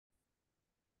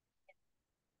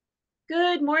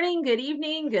Good morning, good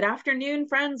evening, good afternoon,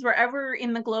 friends, wherever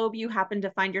in the globe you happen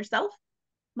to find yourself.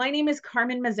 My name is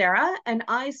Carmen Mazzara, and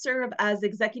I serve as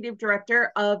Executive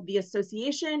Director of the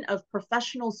Association of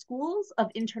Professional Schools of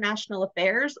International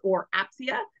Affairs, or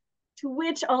APSIA, to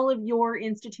which all of your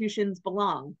institutions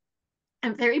belong.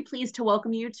 I'm very pleased to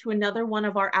welcome you to another one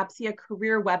of our APSIA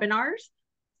career webinars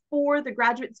for the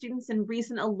graduate students and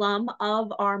recent alum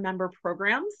of our member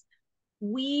programs.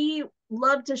 We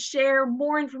love to share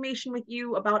more information with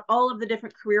you about all of the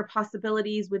different career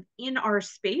possibilities within our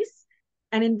space.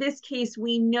 And in this case,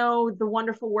 we know the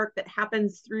wonderful work that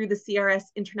happens through the CRS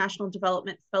International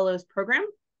Development Fellows Program.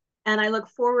 And I look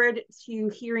forward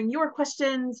to hearing your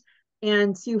questions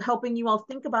and to helping you all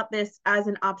think about this as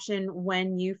an option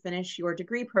when you finish your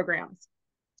degree programs.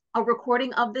 A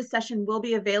recording of this session will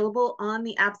be available on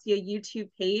the APSIA YouTube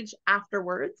page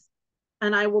afterwards.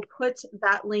 And I will put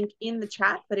that link in the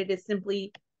chat, but it is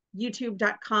simply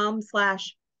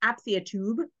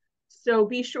youtube.com/APSIATube. So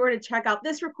be sure to check out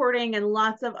this recording and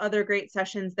lots of other great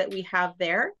sessions that we have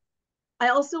there. I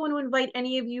also want to invite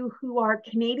any of you who are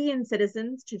Canadian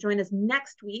citizens to join us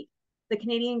next week. The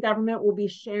Canadian government will be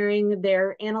sharing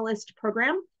their analyst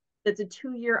program. That's a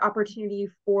 2-year opportunity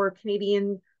for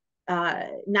Canadian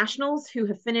nationals who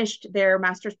have finished their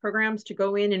master's programs to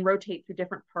go in and rotate through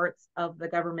different parts of the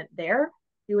government there,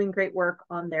 doing great work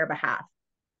on their behalf.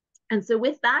 And so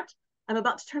with that, I'm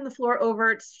about to turn the floor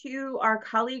over to our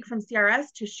colleague from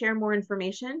CRS to share more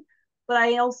information. But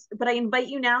I invite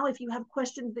you now, if you have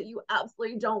questions that you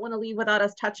absolutely don't want to leave without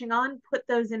us touching on, put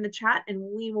those in the chat and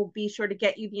we will be sure to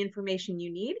get you the information you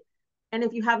need. And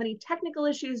if you have any technical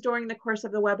issues during the course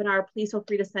of the webinar, please feel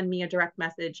free to send me a direct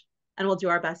message and we'll do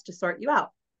our best to sort you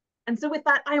out. And so with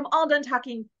that, I am all done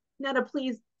talking. Neda,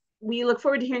 please, we look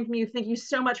forward to hearing from you. Thank you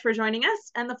so much for joining us,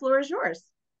 and the floor is yours.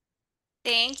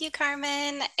 Thank you,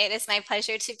 Carmen. It is my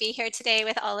pleasure to be here today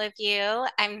with all of you.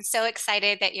 I'm so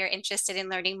excited that you're interested in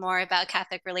learning more about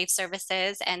Catholic Relief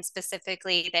Services and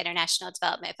specifically the International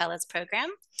Development Fellows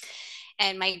Program.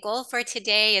 And my goal for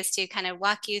today is to kind of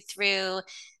walk you through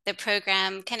the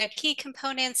program, kind of key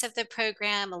components of the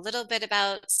program, a little bit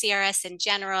about CRS in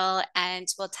general, and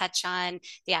we'll touch on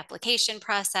the application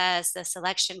process, the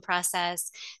selection process.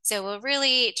 So we'll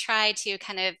really try to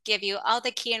kind of give you all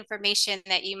the key information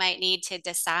that you might need to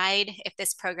decide if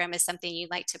this program is something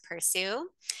you'd like to pursue.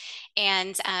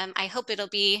 And I hope it'll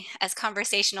be as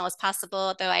conversational as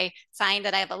possible, though I find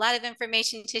that I have a lot of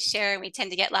information to share. We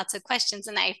tend to get lots of questions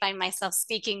and I find myself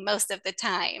speaking most of the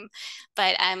time.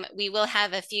 But we will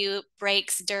have a few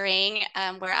breaks during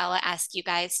where I'll ask you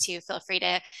guys to feel free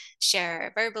to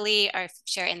share verbally or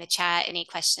share in the chat any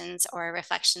questions or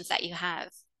reflections that you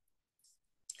have.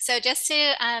 So just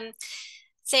to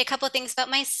say a couple of things about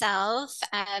myself.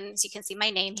 As you can see my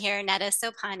name here, Neda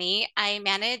Sobhani. I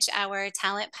manage our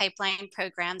talent pipeline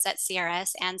programs at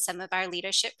CRS and some of our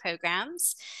leadership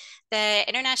programs. The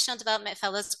International Development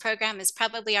Fellows Program is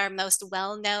probably our most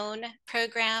well-known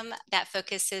program that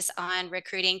focuses on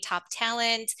recruiting top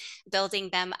talent, building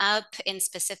them up in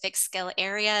specific skill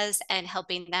areas, and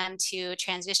helping them to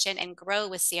transition and grow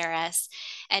with CRS.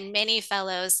 And many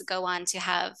fellows go on to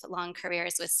have long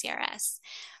careers with CRS.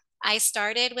 I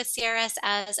started with CRS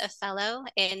as a fellow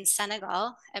in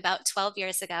Senegal about 12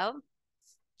 years ago.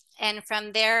 And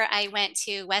from there, I went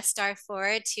to West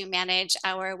Darfur to manage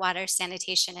our water,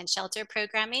 sanitation, and shelter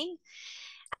programming.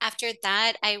 After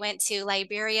that, I went to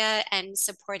Liberia and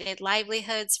supported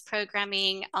livelihoods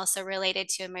programming, also related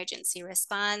to emergency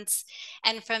response.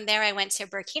 And from there, I went to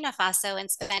Burkina Faso and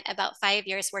spent about 5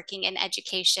 years working in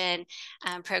education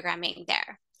programming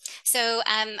there. So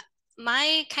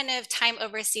my kind of time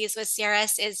overseas with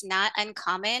CRS is not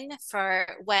uncommon for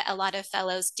what a lot of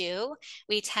fellows do.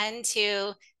 We tend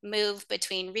to move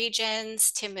between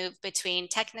regions, to move between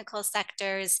technical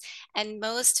sectors, and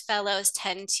most fellows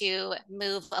tend to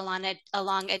move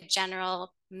along a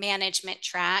general management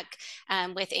track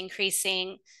with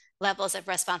increasing levels of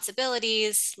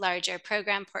responsibilities, larger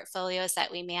program portfolios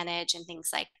that we manage, and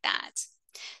things like that.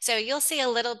 So you'll see a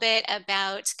little bit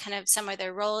about kind of some of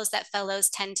the roles that fellows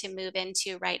tend to move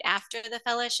into right after the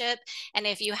fellowship. And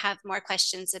if you have more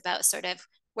questions about sort of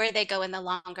where they go in the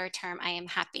longer term, I am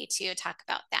happy to talk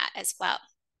about that as well.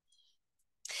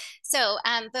 So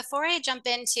before I jump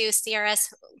into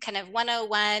CRS kind of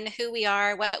 101, who we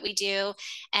are, what we do,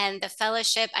 and the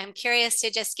fellowship, I'm curious to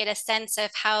just get a sense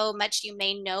of how much you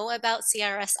may know about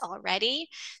CRS already.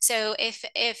 So if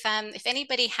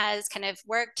anybody has kind of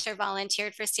worked or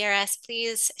volunteered for CRS,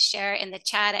 please share in the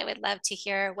chat. I would love to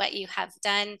hear what you have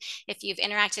done if you've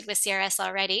interacted with CRS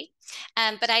already.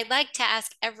 But I'd like to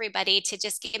ask everybody to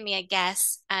just give me a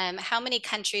guess. How many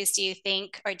countries do you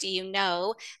think or do you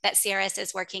know that CRS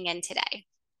is working in today?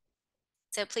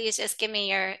 So please just give me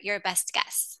your best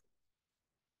guess.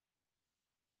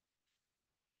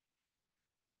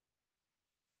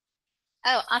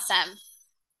 Oh, awesome.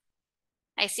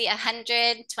 I see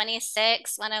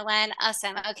 126, 101.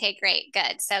 Awesome. Okay, great.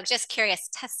 Good. So just curious,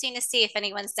 testing to see if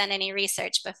anyone's done any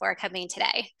research before coming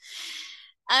today.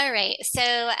 All right.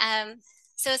 So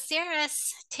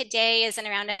CRS today is in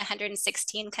around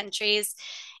 116 countries.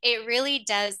 It really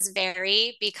does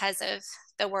vary because of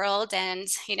the world and,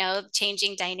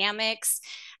 changing dynamics.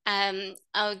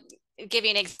 I'll give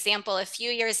you an example. A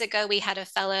few years ago, we had a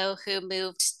fellow who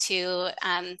moved to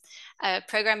a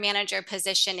program manager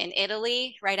position in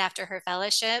Italy right after her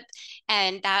fellowship.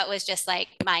 And that was just like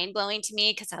mind blowing to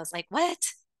me because I was like, what?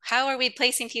 How are we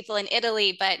placing people in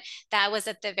Italy? But that was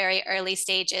at the very early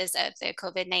stages of the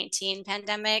COVID-19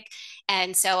 pandemic.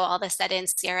 And so all of a sudden,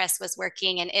 CRS was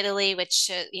working in Italy, which,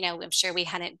 I'm sure we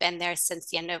hadn't been there since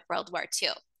the end of World War II.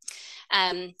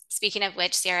 Speaking of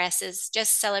which, CRS is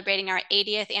just celebrating our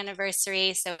 80th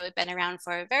anniversary. So we've been around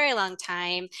for a very long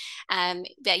time.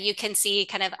 But you can see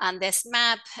kind of on this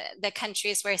map, the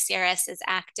countries where CRS is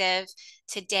active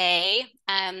today.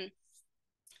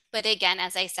 But again,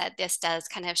 as I said, this does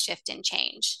kind of shift and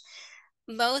change.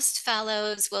 Most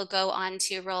fellows will go on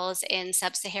to roles in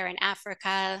sub-Saharan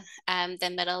Africa, the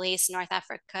Middle East, North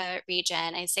Africa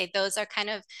region. I'd say those are kind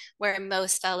of where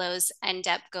most fellows end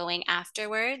up going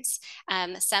afterwards.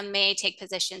 Some may take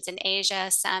positions in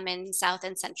Asia, some in South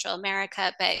and Central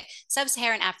America, but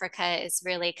sub-Saharan Africa is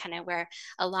really kind of where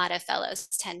a lot of fellows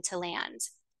tend to land.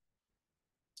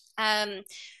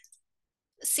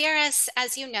 CRS,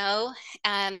 as you know,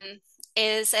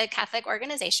 is a Catholic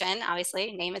organization.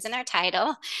 Obviously, name is in our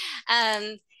title.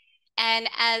 And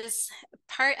as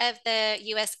part of the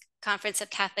U.S. Conference of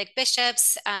Catholic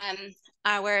Bishops,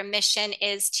 our mission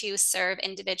is to serve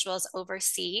individuals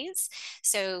overseas.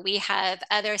 So we have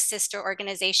other sister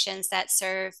organizations that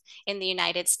serve in the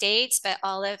United States, but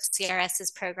all of CRS's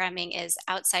programming is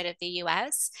outside of the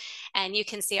US. And you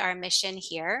can see our mission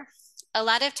here. A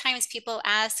lot of times people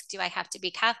ask, do I have to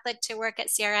be Catholic to work at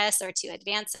CRS or to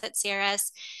advance at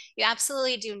CRS? You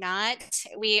absolutely do not.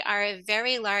 We are a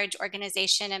very large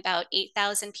organization, about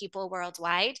 8,000 people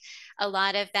worldwide. A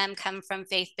lot of them come from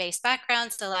faith-based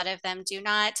backgrounds, a lot of them do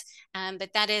not,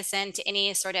 but that isn't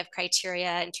any sort of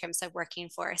criteria in terms of working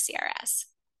for CRS.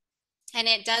 And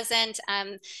it doesn't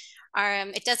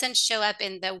show up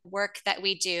in the work that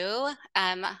we do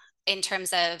in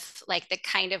terms of like the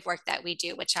kind of work that we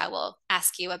do, which I will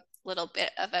ask you a little bit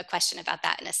of a question about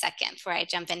that in a second before I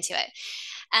jump into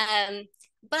it.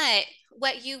 But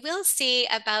what you will see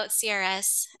about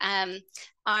CRS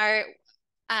are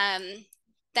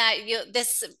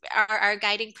this are our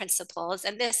guiding principles,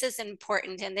 and this is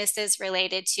important, and this is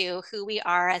related to who we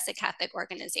are as a Catholic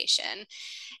organization.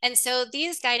 And so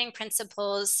these guiding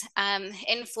principles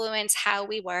influence how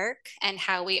we work and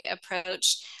how we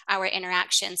approach our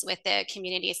interactions with the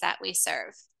communities that we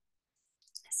serve.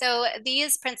 So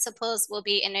these principles will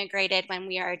be integrated when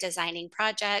we are designing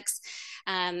projects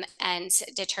and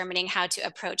determining how to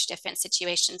approach different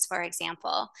situations, for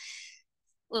example.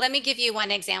 Let me give you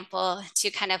one example to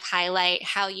kind of highlight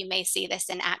how you may see this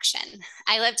in action.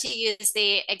 I love to use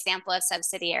the example of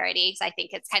subsidiarity because I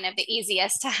think it's kind of the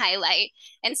easiest to highlight.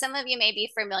 And some of you may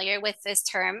be familiar with this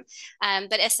term,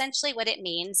 but essentially what it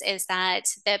means is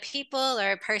that the people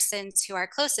or persons who are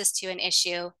closest to an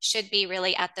issue should be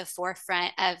really at the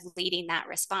forefront of leading that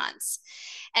response.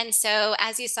 And so,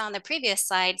 as you saw on the previous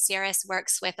slide, CRS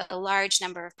works with a large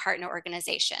number of partner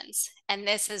organizations. And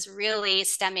this is really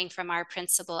stemming from our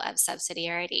principle of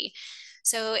subsidiarity.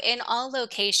 So in all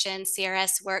locations,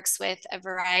 CRS works with a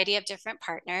variety of different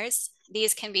partners.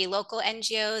 These can be local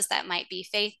NGOs that might be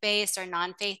faith-based or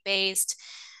non-faith-based.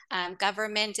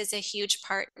 Government is a huge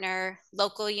partner,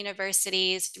 local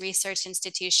universities, research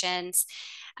institutions.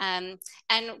 And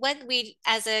what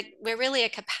we're really a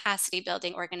capacity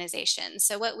building organization.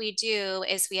 So what we do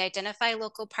is we identify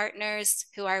local partners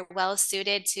who are well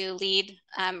suited to lead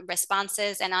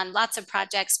responses. And on lots of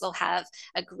projects, we'll have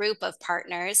a group of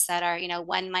partners that are,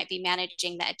 one might be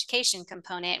managing the education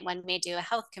component, one may do a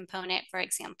health component, for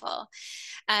example.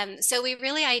 So we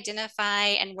really identify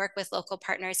and work with local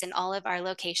partners in all of our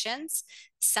locations.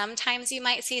 Sometimes you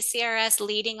might see CRS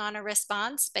leading on a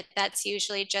response, but that's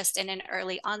usually just in an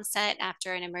early onset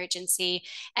after an emergency,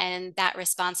 and that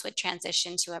response would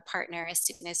transition to a partner as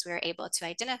soon as we're able to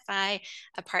identify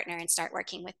a partner and start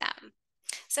working with them.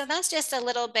 So that's just a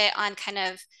little bit on kind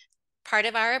of part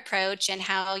of our approach and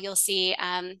how you'll see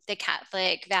the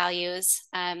Catholic values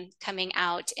coming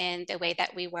out in the way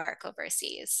that we work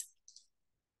overseas.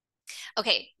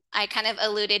 Okay, I kind of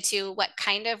alluded to what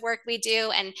kind of work we do.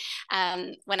 And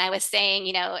when I was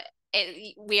saying,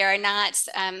 we are not,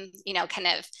 kind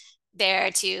of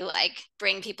there to like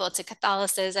bring people to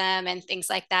Catholicism and things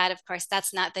like that. Of course,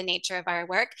 that's not the nature of our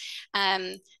work.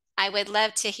 I would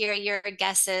love to hear your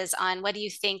guesses on what do you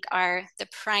think are the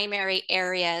primary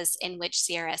areas in which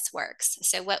CRS works.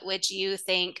 So what would you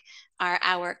think are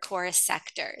our core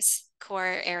sectors,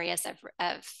 core areas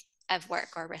of work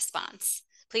or response?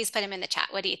 Please put them in the chat.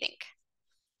 What do you think?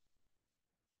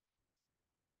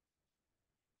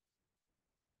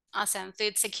 Awesome.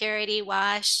 Food security,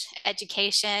 WASH,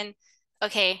 education.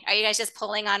 Okay, are you guys just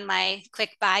pulling on my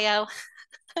quick bio?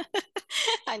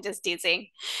 I'm just teasing.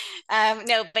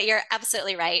 No, but you're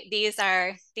absolutely right. These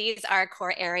are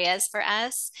core areas for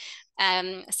us.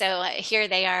 So here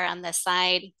they are on the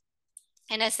slide.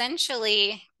 And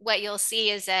essentially, what you'll see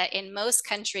is that in most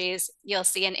countries, you'll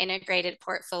see an integrated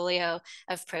portfolio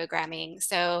of programming.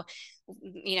 So,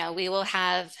 we will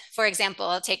have, for example,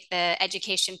 I'll take the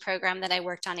education program that I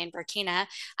worked on in Burkina.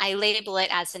 I label it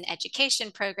as an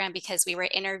education program because we were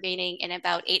intervening in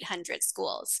about 800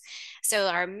 schools. So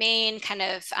our main kind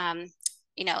of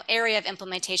area of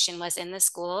implementation was in the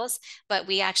schools, but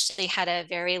we actually had a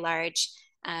very large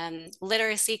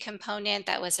literacy component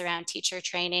that was around teacher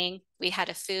training. We had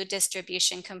a food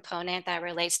distribution component that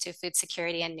relates to food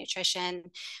security and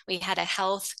nutrition. We had a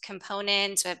health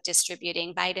component of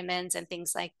distributing vitamins and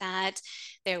things like that.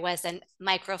 There was a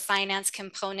microfinance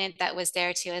component that was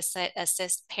there to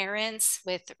assist parents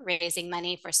with raising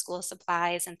money for school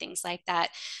supplies and things like that.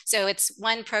 So it's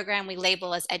one program we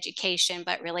label as education,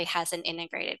 but really has an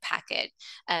integrated packet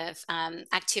of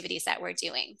activities that we're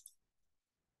doing.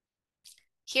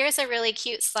 Here's a really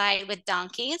cute slide with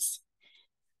donkeys.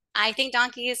 I think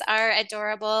donkeys are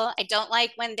adorable. I don't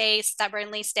like when they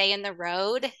stubbornly stay in the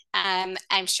road. I'm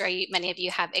sure many of you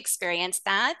have experienced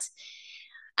that.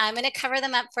 I'm going to cover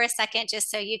them up for a second just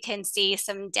so you can see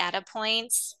some data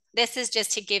points. This is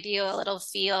just to give you a little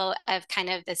feel of kind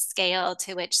of the scale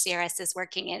to which CRS is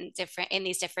working in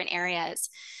these different areas.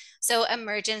 So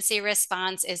emergency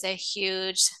response is a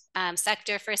huge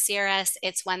sector for CRS.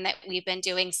 It's one that we've been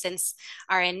doing since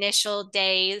our initial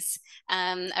days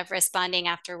of responding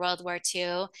after World War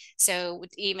II. So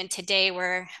even today,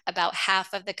 we're about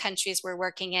half of the countries we're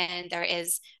working in, there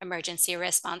is emergency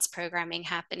response programming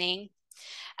happening.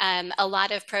 A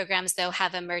lot of programs, though,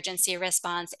 have emergency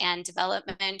response and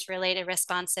development related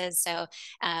responses. So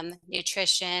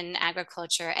nutrition,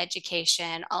 agriculture,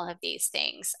 education, all of these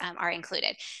things are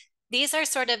included. These are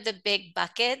sort of the big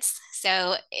buckets.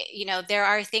 So, there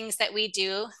are things that we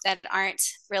do that aren't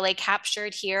really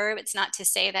captured here. It's not to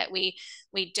say that we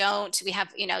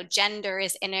have, gender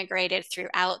is integrated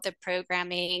throughout the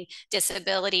programming,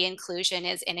 disability inclusion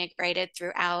is integrated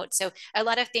throughout. So a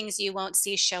lot of things you won't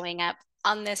see showing up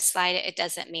on this slide. It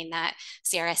doesn't mean that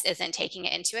CRS isn't taking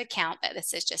it into account, but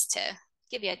this is just to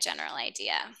give you a general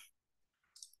idea.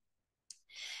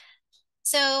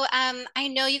 So I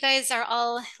know you guys are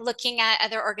all looking at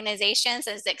other organizations.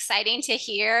 It's exciting to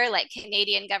hear like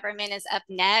Canadian government is up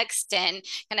next and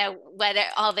kind of what are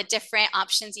all the different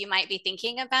options you might be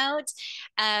thinking about.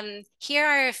 Here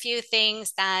are a few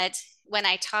things that when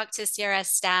I talk to CRS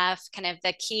staff, kind of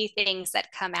the key things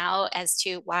that come out as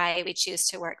to why we choose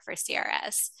to work for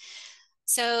CRS.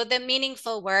 So the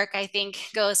meaningful work, I think,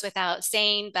 goes without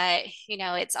saying, but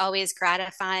it's always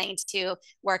gratifying to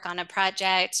work on a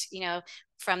project,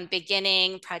 from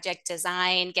beginning, project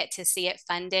design, get to see it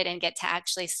funded and get to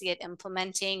actually see it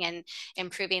implementing and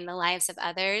improving the lives of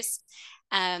others.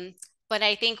 But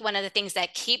I think one of the things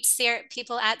that keeps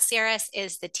people at CRS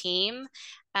is the team.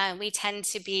 We tend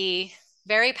to be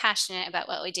very passionate about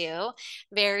what we do,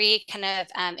 very kind of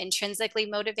intrinsically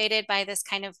motivated by this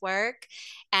kind of work,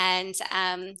 and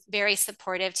very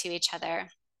supportive to each other.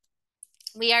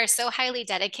 We are so highly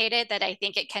dedicated that I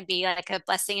think it can be like a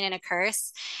blessing and a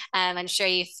curse. I'm sure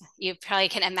you probably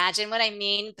can imagine what I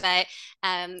mean, but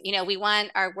we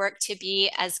want our work to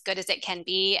be as good as it can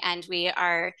be, and we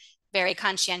are very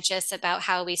conscientious about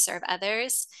how we serve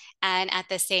others. And at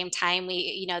the same time,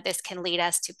 this can lead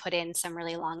us to put in some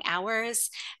really long hours,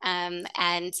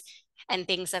 and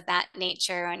things of that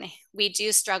nature. And we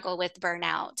do struggle with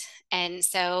burnout. And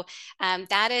so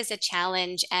that is a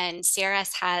challenge. And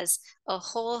CRS has a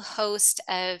whole host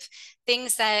of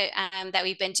things that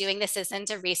we've been doing. This isn't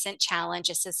a recent challenge.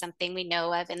 This is something we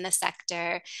know of in the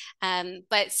sector.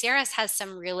 But CRS has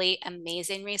some really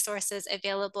amazing resources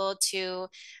available to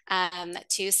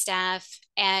staff,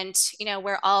 and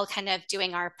we're all kind of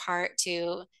doing our part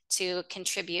to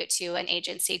contribute to an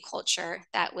agency culture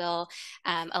that will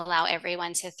allow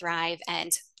everyone to thrive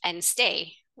and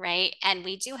stay, right? And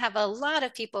we do have a lot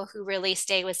of people who really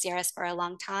stay with CRS for a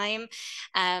long time.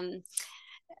 Um,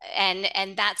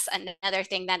 and that's another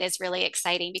thing that is really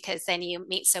exciting, because then you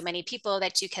meet so many people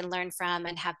that you can learn from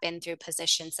and have been through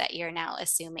positions that you're now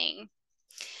assuming.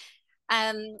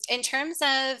 In terms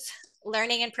of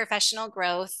learning and professional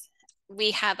growth,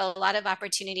 we have a lot of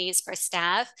opportunities for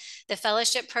staff. The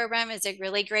fellowship program is a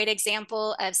really great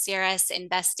example of CRS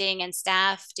investing in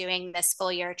staff, doing this full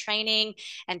year training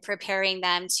and preparing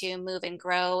them to move and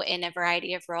grow in a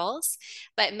variety of roles.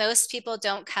 But most people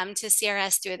don't come to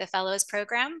CRS through the fellows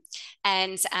program.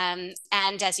 And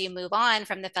as you move on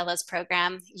from the fellows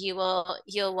program, you'll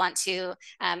want to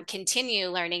continue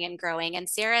learning and growing. And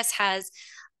CRS has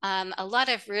a lot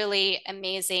of really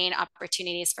amazing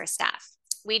opportunities for staff.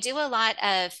 We do a lot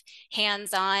of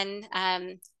hands-on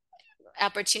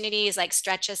opportunities like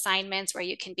stretch assignments where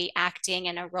you can be acting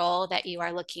in a role that you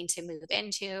are looking to move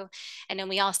into. And then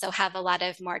we also have a lot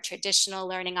of more traditional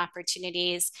learning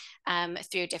opportunities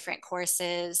through different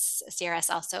courses. CRS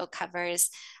also covers,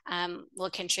 will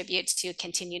contribute to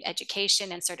continued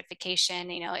education and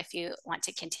certification, if you want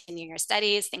to continue your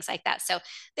studies, things like that. So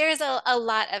there's a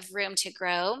lot of room to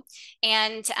grow.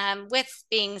 And with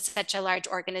being such a large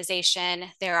organization,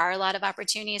 there are a lot of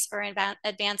opportunities for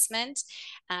advancement.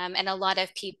 And a lot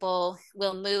of people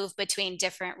will move between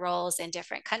different roles in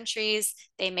different countries.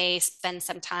 They may spend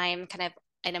some time kind of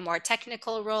in a more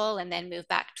technical role and then move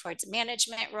back towards a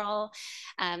management role.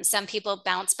 Some people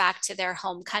bounce back to their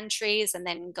home countries and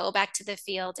then go back to the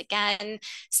field again.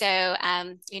 So,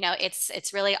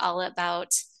 it's really all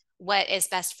about what is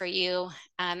best for you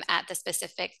at the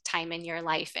specific time in your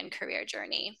life and career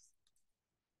journey.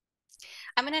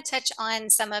 I'm going to touch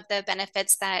on some of the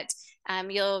benefits that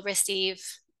you'll receive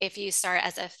if you start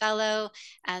as a fellow.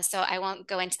 So I won't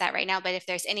go into that right now, but if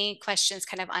there's any questions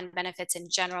kind of on benefits in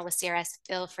general with CRS,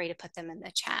 feel free to put them in the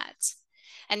chat.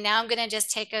 And now I'm going to just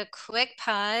take a quick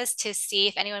pause to see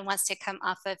if anyone wants to come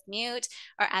off of mute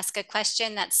or ask a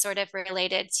question that's sort of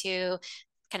related to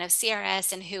kind of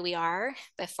CRS and who we are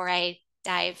before I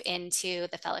dive into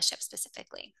the fellowship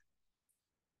specifically.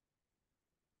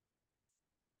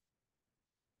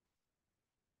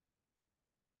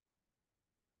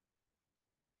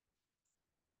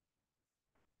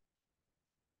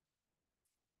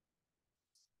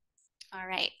 All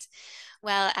right.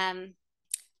 Well,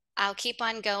 I'll keep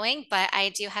on going, but I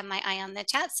do have my eye on the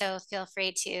chat, so feel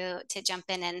free to jump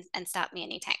in and stop me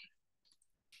anytime.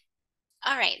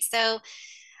 All right, so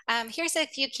here's a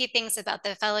few key things about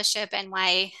the fellowship and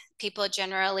why people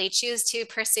generally choose to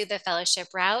pursue the fellowship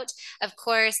route. Of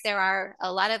course, there are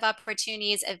a lot of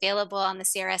opportunities available on the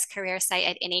CRS career site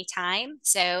at any time.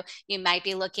 So you might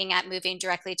be looking at moving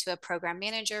directly to a program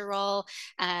manager role,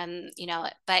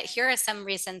 but here are some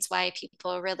reasons why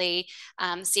people really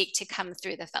seek to come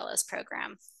through the fellows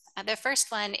program. The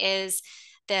first one is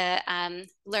the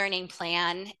learning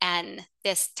plan and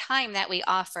this time that we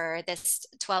offer, this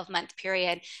 12-month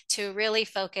period, to really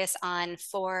focus on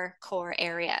 4 core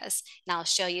areas. And I'll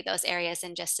show you those areas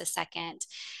in just a second.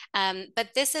 But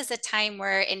this is a time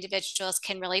where individuals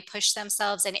can really push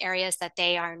themselves in areas that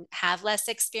they have less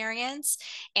experience,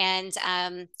 and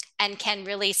can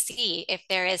really see if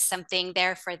there is something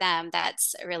there for them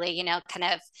that's really,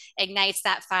 kind of ignites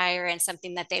that fire and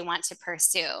something that they want to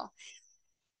pursue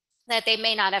that they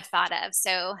may not have thought of.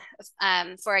 So,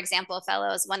 for example,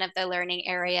 fellows, one of the learning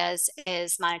areas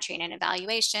is monitoring and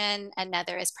evaluation.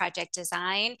 Another is project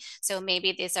design. So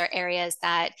maybe these are areas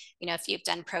that, if you've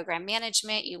done program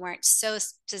management, you weren't so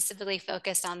specifically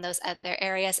focused on those other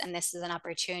areas. And this is an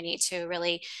opportunity to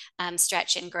really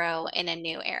stretch and grow in a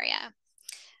new area.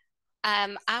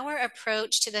 Our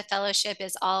approach to the fellowship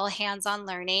is all hands-on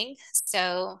learning.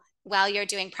 So while you're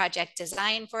doing project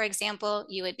design, for example,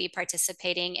 you would be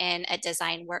participating in a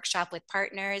design workshop with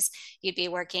partners. You'd be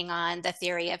working on the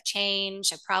theory of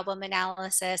change, a problem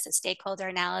analysis, a stakeholder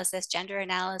analysis, gender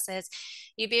analysis.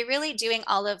 You'd be really doing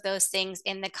all of those things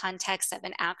in the context of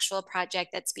an actual project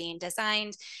that's being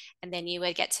designed. And then you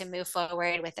would get to move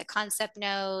forward with a concept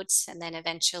note and then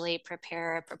eventually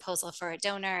prepare a proposal for a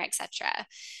donor, etc.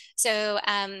 So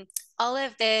all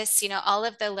of this, all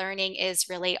of the learning is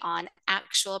really on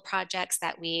actual projects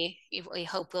that we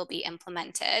hope will be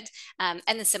implemented. And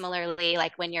then similarly,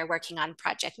 like when you're working on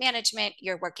project management,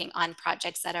 you're working on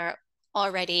projects that are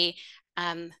already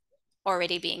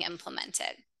being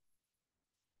implemented.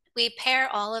 We pair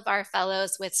all of our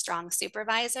fellows with strong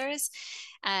supervisors.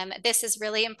 This is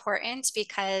really important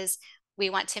because we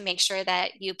want to make sure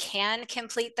that you can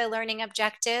complete the learning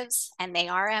objectives, and they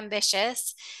are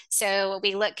ambitious. So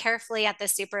we look carefully at the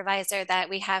supervisor that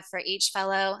we have for each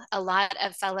fellow. A lot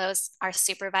of fellows are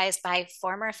supervised by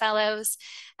former fellows.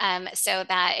 So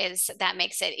that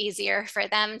makes it easier for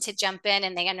them to jump in,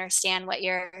 and they understand what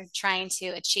you're trying to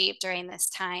achieve during this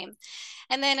time.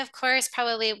 And then, of course,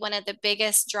 probably one of the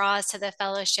biggest draws to the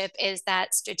fellowship is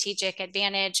that strategic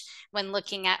advantage when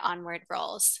looking at onward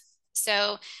roles.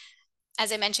 So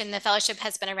as I mentioned, the fellowship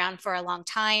has been around for a long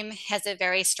time, has a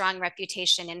very strong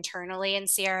reputation internally in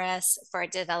CRS for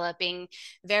developing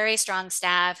very strong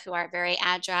staff who are very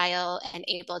agile and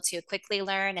able to quickly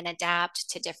learn and adapt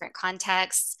to different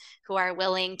contexts, who are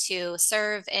willing to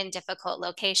serve in difficult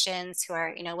locations, who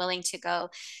are willing to go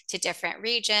to different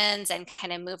regions and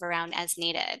kind of move around as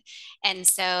needed. And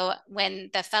so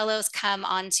when the fellows come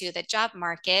onto the job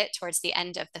market towards the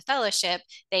end of the fellowship,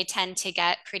 they tend to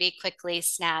get pretty quickly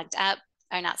snagged up,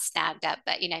 or not snagged up,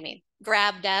 but I mean,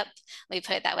 grabbed up, let me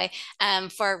put it that way,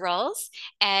 for roles.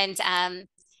 And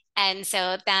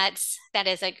so that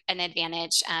is an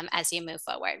advantage as you move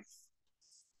forward.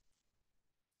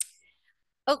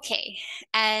 Okay,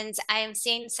 and I'm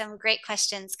seeing some great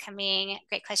question coming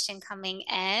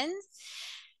in.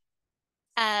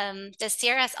 Does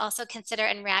CRS also consider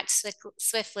and react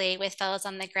swiftly with fellows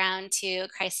on the ground to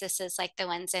crises like the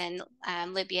ones in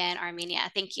Libya and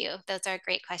Armenia? Thank you. Those are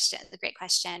great questions. A great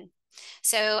question.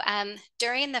 So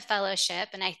during the fellowship,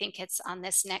 and I think it's on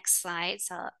this next slide,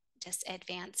 so I'll just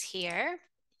advance here.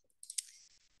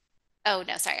 Oh,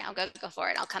 no, sorry, I'll go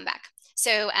forward. I'll come back.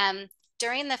 So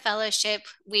during the fellowship,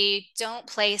 we don't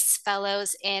place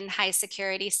fellows in high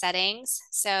security settings.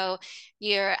 So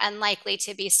you're unlikely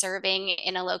to be serving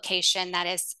in a location that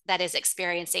is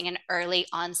experiencing an early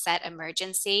onset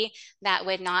emergency. That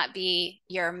would not be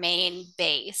your main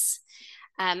base.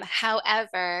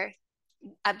 However,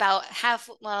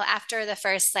 after the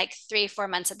first like 3-4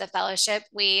 months of the fellowship,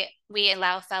 we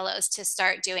allow fellows to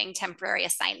start doing temporary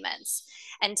assignments.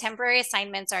 And temporary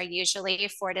assignments are usually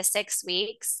 4 to 6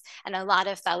 weeks. And a lot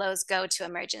of fellows go to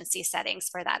emergency settings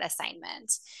for that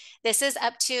assignment. This is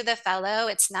up to the fellow.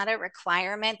 It's not a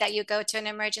requirement that you go to an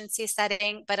emergency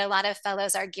setting, but a lot of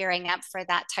fellows are gearing up for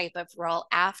that type of role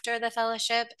after the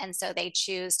fellowship. And so they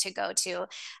choose to go to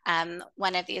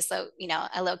one of these,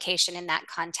 a location in that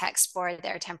context for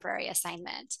their temporary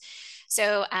assignment.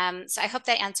 So I hope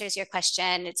that answers your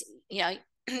question. It's,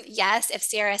 yes, if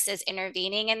CRS is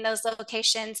intervening in those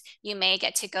locations, you may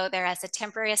get to go there as a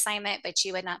temporary assignment, but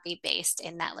you would not be based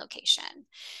in that location.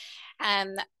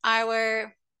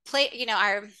 Our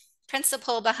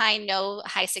principle behind no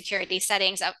high security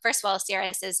settings. First of all,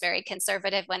 CRS is very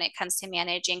conservative when it comes to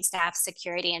managing staff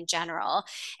security in general.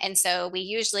 And so we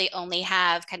usually only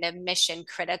have kind of mission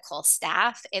critical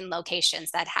staff in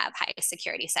locations that have high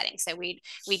security settings. So we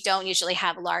don't usually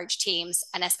have large teams,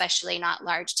 and especially not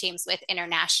large teams with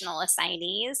international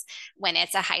assignees when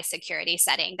it's a high security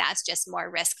setting. That's just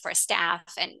more risk for staff,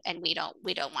 and we don't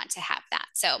want to have that.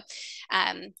 So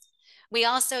we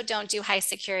also don't do high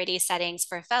security settings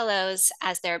for fellows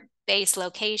as their base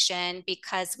location,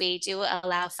 because we do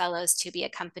allow fellows to be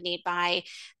accompanied by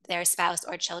their spouse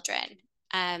or children.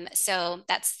 So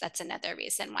that's another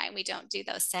reason why we don't do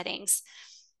those settings.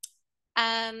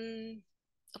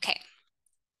 Okay.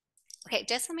 Okay,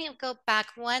 just let me go back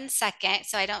 1 second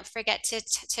so I don't forget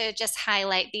to just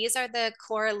highlight. These are the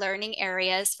core learning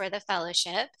areas for the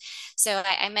fellowship. So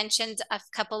I mentioned a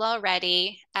couple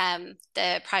already,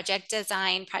 the project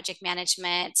design, project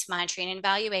management, monitoring and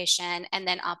evaluation, and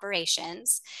then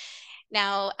operations.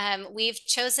 Now, we've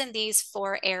chosen these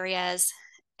 4 areas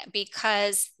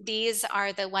because these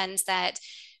are the ones that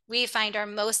we find are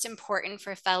most important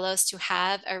for fellows to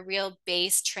have a real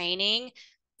base training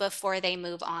before they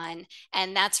move on.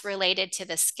 And that's related to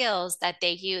the skills that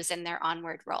they use in their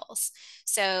onward roles.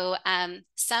 So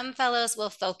some fellows will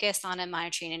focus on a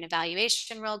monitoring and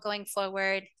evaluation role going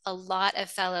forward. A lot of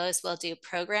fellows will do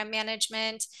program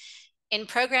management. In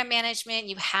program management,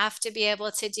 you have to be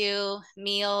able to do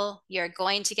meal. You're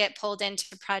going to get pulled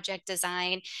into project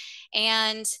design.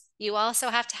 And you also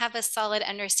have to have a solid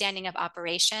understanding of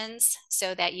operations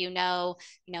so that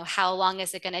how long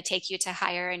is it going to take you to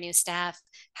hire a new staff?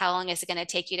 How long is it going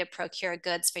to take you to procure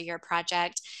goods for your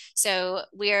project? So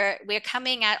we're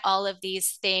coming at all of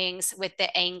these things with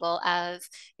the angle of,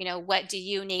 what do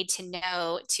you need to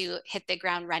know to hit the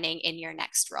ground running in your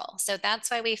next role? So that's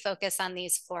why we focus on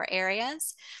these 4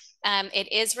 areas.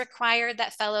 It is required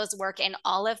that fellows work in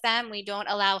all of them. We don't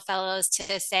allow fellows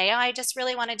to say, oh, I just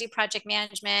really want to do project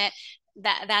management.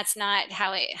 That's not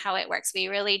how it works. We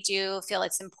really do feel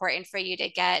it's important for you to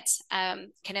get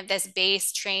kind of this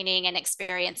base training and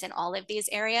experience in all of these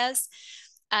areas.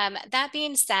 That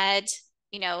being said,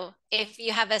 if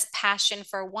you have a passion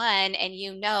for one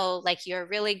and like you're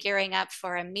really gearing up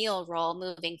for a meal role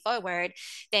moving forward,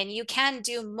 then you can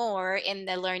do more in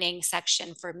the learning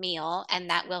section for meal, and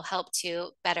that will help to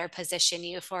better position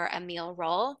you for a meal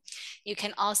role. You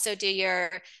can also do your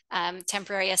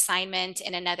temporary assignment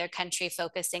in another country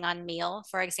focusing on meal,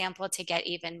 for example, to get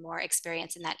even more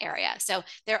experience in that area. So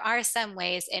there are some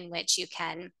ways in which you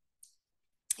can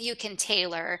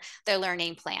tailor the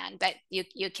learning plan, but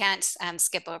you can't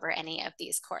skip over any of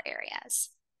these core areas.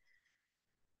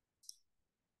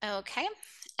 Okay.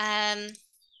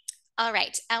 All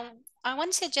right. I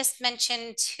want to just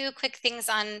mention 2 quick things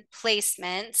on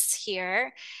placements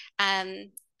here.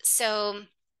 So,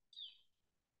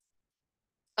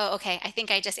 oh, okay. I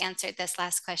think I just answered this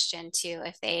last question too,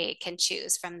 if they can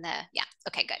choose from yeah,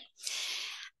 okay, good.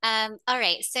 All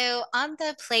right, so on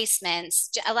the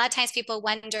placements, a lot of times people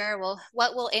wonder, well,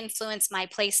 what will influence my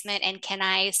placement and can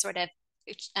I sort of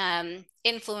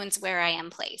influence where I am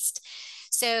placed?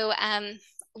 So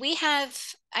we have,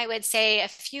 I would say, a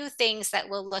few things that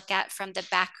we'll look at from the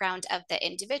background of the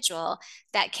individual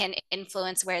that can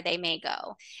influence where they may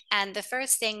go. And the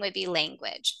first thing would be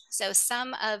language. So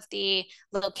some of the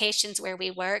locations where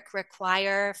we work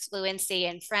require fluency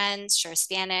in French or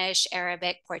Spanish,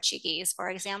 Arabic, Portuguese, for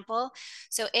example.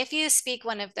 So if you speak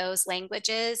one of those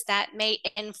languages, that may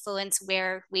influence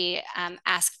where we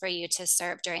ask for you to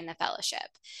serve during the fellowship.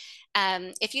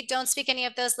 If you don't speak any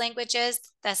of those languages,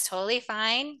 that's totally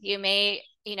fine. You may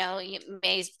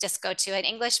just go to an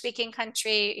English speaking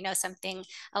country, something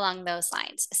along those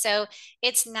lines. So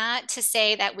it's not to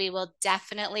say that we will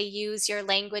definitely use your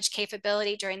language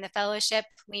capability during the fellowship.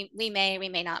 We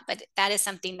may not, but that is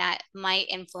something that might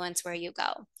influence where you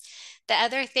go. The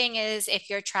other thing is if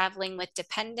you're traveling with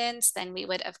dependents, then we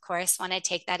would, of course, want to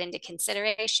take that into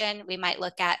consideration. We might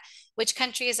look at which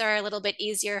countries are a little bit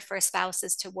easier for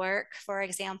spouses to work, for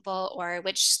example, or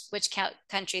which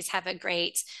countries have a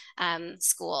great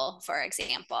school, for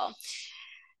example.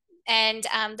 And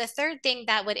the third thing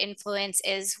that would influence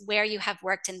is where you have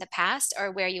worked in the past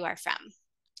or where you are from.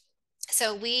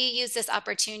 So we use this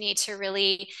opportunity to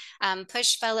really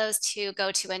push fellows to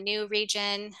go to a new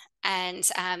region and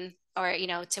or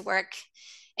to work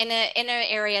in an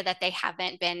area that they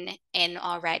haven't been in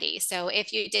already. So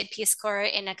if you did Peace Corps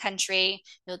in a country,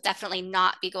 you'll definitely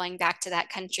not be going back to that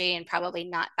country and probably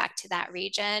not back to that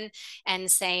region.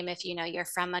 And same if you're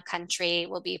from a country,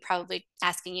 we'll be probably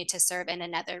asking you to serve in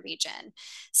another region.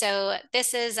 So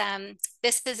this is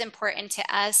important to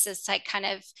us. It's like kind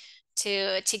of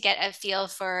to get a feel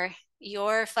for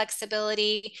your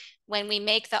flexibility. When we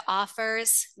make the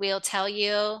offers, we'll tell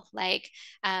you like,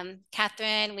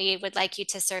 Catherine, we would like you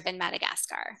to serve in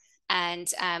Madagascar.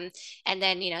 And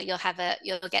then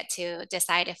you'll get to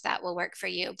decide if that will work for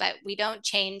you, but we don't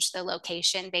change the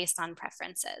location based on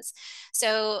preferences.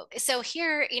 So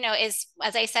here is,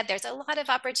 as I said, there's a lot of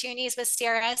opportunities with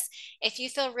CRS. If you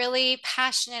feel really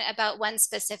passionate about one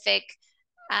specific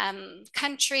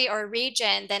country or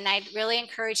region, then I'd really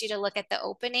encourage you to look at the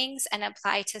openings and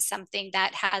apply to something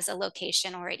that has a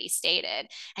location already stated.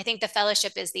 I think the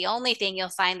fellowship is the only thing you'll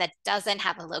find that doesn't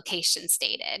have a location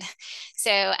stated.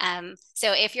 So,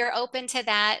 so if you're open to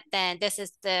that, then this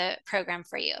is the program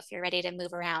for you. If you're ready to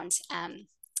move around,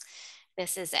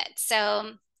 this is it.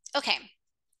 So, okay.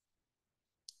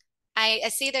 I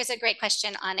see there's a great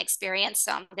question on experience,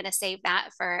 so I'm going to save that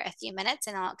for a few minutes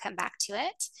and I'll come back to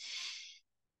it.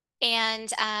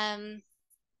 And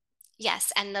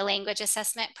yes, and the language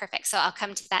assessment, perfect. So I'll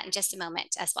come to that in just a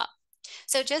moment as well.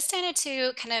 So just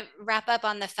to kind of wrap up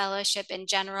on the fellowship in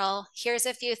general, here's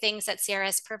a few things that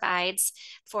CRS provides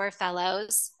for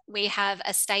fellows. we have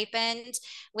a stipend,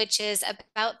 which is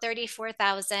about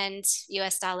 34,000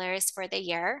 US dollars for the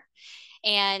year.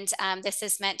 And this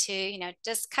is meant to,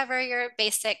 just cover your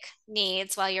basic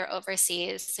needs while you're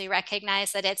overseas. So you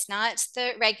recognize that it's not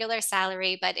the regular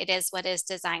salary, but it is what is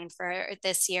designed for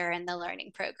this year in the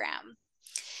learning program.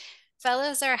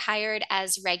 Fellows are hired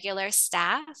as regular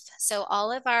staff. So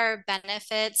all of our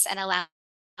benefits and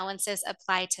allowances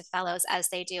apply to fellows as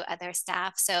they do other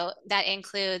staff. So that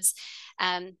includes,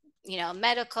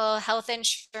 medical, health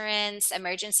insurance,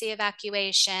 emergency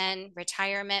evacuation,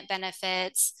 retirement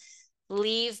benefits,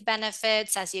 leave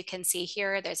benefits. As you can see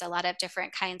here, there's a lot of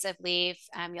different kinds of leave.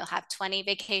 You'll have 20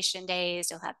 vacation days,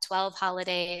 you'll have 12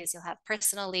 holidays, you'll have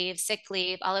personal leave, sick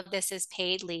leave. All of this is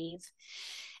paid leave.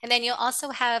 And then you'll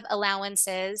also have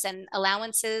allowances, and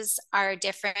allowances are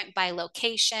different by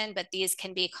location, but these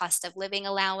can be cost of living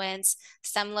allowance.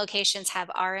 Some locations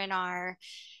have R&R,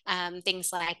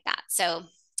 things like that.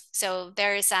 So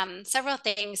there's several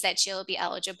things that you'll be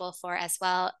eligible for as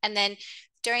well. And then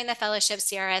during the fellowship,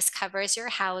 CRS covers your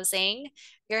housing.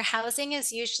 Your housing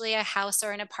is usually a house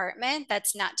or an apartment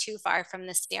that's not too far from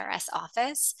the CRS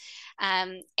office.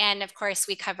 And of course,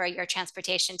 we cover your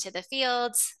transportation to the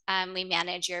fields. We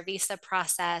manage your visa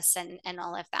process and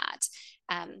all of that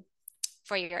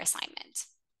for your assignment.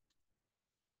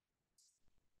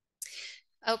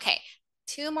 Okay,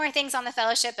 two more things on the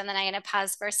fellowship, and then I'm going to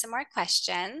pause for some more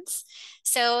questions.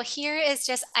 So here is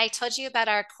just, I told you about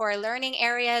our core learning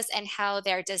areas and how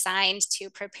they're designed to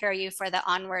prepare you for the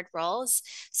onward roles.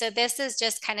 So this is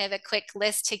just kind of a quick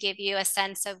list to give you a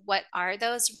sense of what are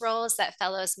those roles that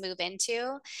fellows move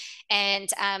into. And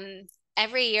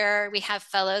every year we have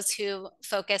fellows who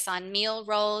focus on meal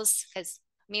roles, because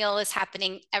meal is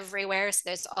happening everywhere. So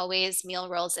there's always meal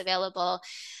roles available.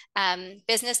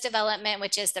 Business development,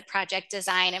 which is the project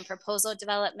design and proposal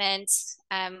development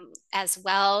as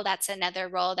well. That's another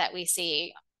role that we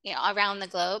see around the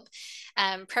globe.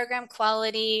 Program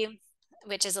quality,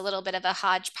 which is a little bit of a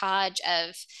hodgepodge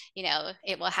of,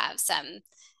 it will have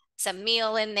some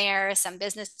meal in there, some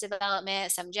business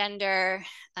development, some gender,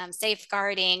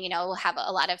 safeguarding, we'll have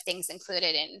a lot of things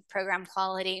included in program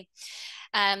quality.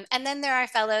 And then there are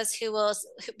fellows who will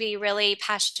be really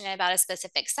passionate about a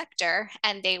specific sector,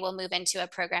 and they will move into a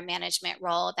program management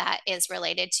role that is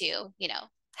related to,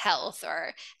 health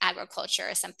or agriculture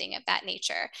or something of that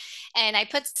nature. And I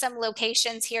put some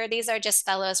locations here. These are just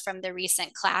fellows from the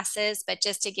recent classes, but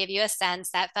just to give you a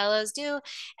sense that fellows do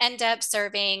end up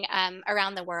serving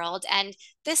around the world. And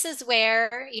this is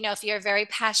where, if you're very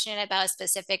passionate about a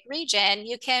specific region,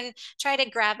 you can try to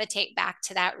gravitate back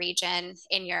to that region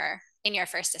in your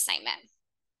first assignment.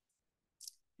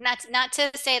 Not to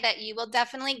say that you will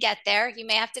definitely get there. You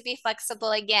may have to be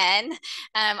flexible again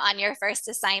on your first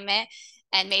assignment.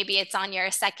 And maybe it's on your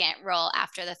second role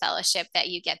after the fellowship that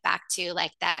you get back to,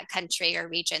 like that country or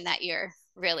region that you're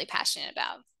really passionate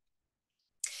about.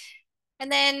 And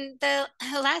then the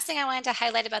last thing I wanted to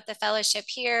highlight about the fellowship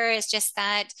here is just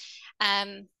that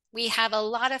we have a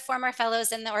lot of former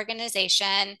fellows in the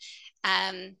organization.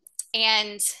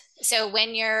 And so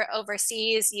when you're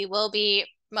overseas, you will be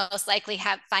most likely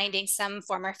finding some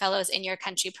former fellows in your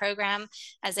country program.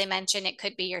 As I mentioned, it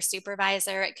could be your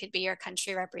supervisor, it could be your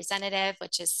country representative,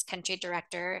 which is country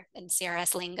director in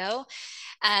CRS lingo.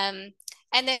 And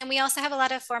then we also have a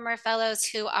lot of former fellows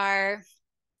who are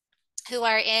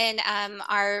in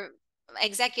our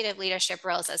executive leadership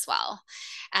roles as well.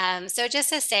 So just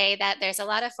to say that there's a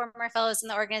lot of former fellows in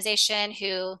the organization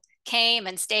who came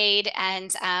and stayed,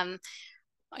 and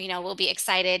we'll be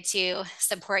excited to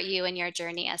support you in your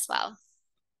journey as well.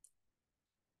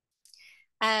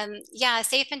 Yeah,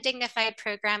 safe and dignified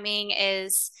programming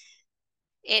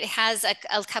it has a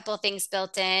couple things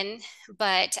built in,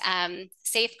 but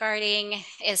safeguarding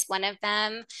is one of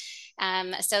them.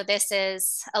 So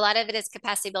a lot of it is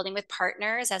capacity building with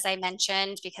partners, as I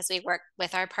mentioned, because we work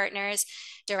with our partners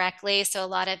directly. So a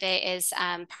lot of it is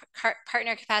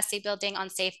partner capacity building on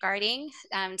safeguarding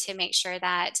to make sure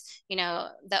that,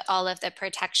 all of the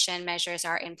protection measures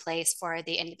are in place for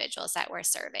the individuals that we're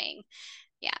serving.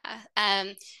 Yeah.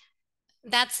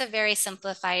 That's a very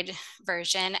simplified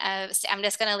version of, I'm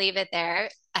just going to leave it there.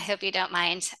 I hope you don't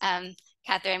mind,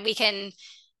 Catherine. We can,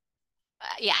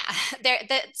 yeah.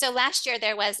 So last year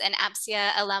there was an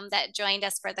APSIA alum that joined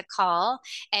us for the call,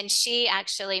 and she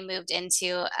actually moved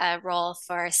into a role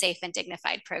for safe and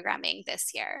dignified programming this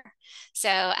year.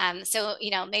 So,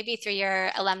 maybe through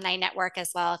your alumni network as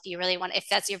well, if you really want, if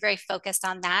you're very focused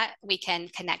on that, we can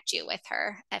connect you with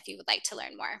her if you would like to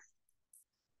learn more.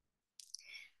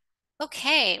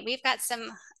 Okay, we've got some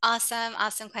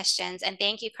awesome questions. And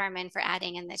thank you, Carmen, for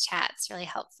adding in the chat. It's really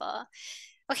helpful.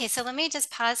 Okay, so let me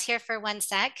just pause here for 1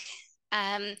 sec.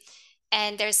 Um,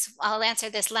 and I'll answer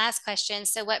this last question.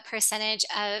 So what percentage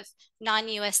of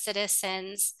non-US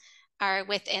citizens are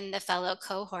within the fellow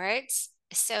cohorts?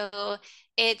 So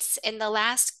it's in the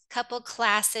last couple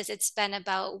classes, it's been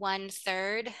about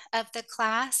 1/3 of the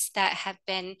class that have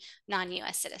been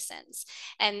non-US citizens.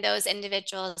 And those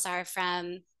individuals are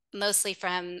mostly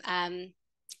from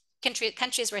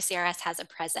countries where CRS has a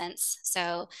presence.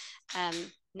 So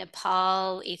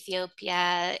Nepal,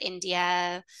 Ethiopia,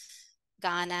 India,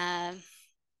 Ghana,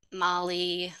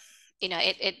 Mali,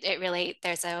 it really,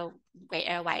 there's a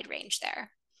wide range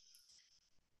there.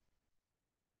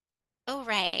 Oh,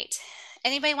 right.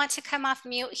 Anybody want to come off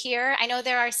mute here? I know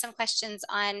there are some questions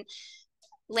on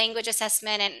language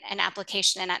assessment and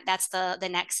application, and that's the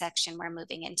next section we're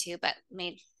moving into, but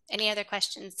maybe any other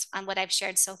questions on what I've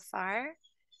shared so far?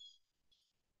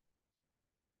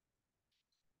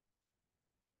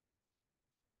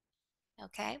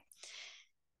 Okay.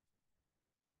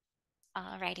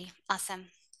 All righty. Awesome.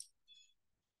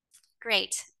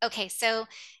 Great. Okay, so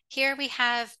here we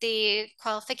have the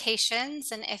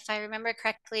qualifications. And if I remember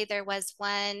correctly, there was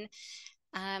one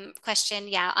question,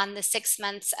 yeah, on the 6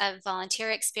 months of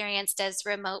volunteer experience, does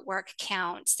remote work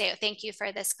count? So thank you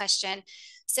for this question.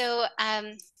 So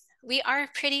we are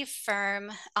pretty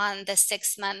firm on the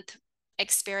 6 month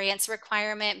experience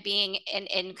requirement being an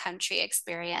in-country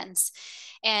experience.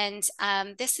 And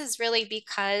this is really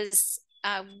because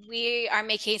we are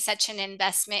making such an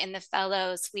investment in the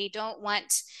fellows. We don't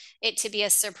want it to be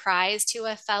a surprise to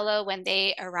a fellow when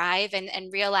they arrive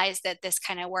and realize that this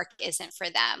kind of work isn't for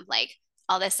them. Like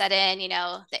all of a sudden,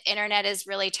 the internet is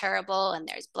really terrible and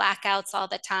there's blackouts all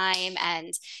the time.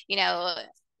 And,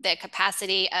 the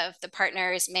capacity of the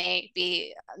partners may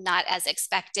be not as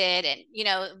expected,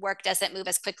 and work doesn't move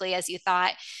as quickly as you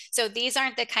thought. So these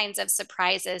aren't the kinds of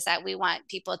surprises that we want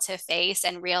people to face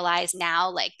and realize now,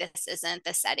 like, this isn't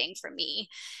the setting for me.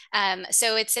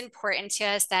 So it's important to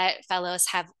us that fellows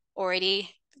have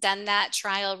already done that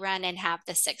trial run and have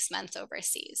the 6 months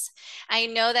overseas. I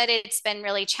know that it's been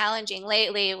really challenging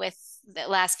lately with the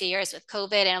last few years with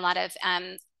COVID, and a lot of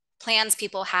plans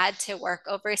people had to work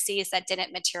overseas that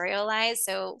didn't materialize.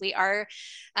 So we are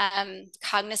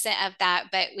cognizant of that,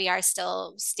 but we are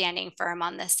still standing firm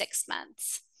on the 6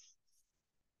 months.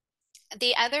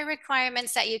 The other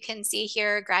requirements that you can see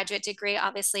here, graduate degree,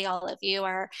 obviously all of you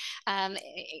are going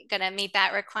to meet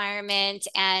that requirement.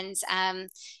 And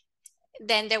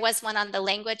then there was one on the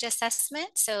language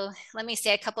assessment. So let me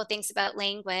say a couple of things about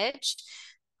language.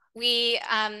 We,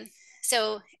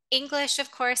 so English, of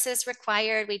course, is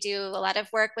required. We do a lot of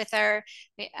work with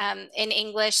in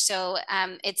English. So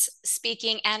it's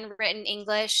speaking and written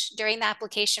English. During the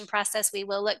application process, we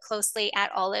will look closely at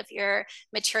all of your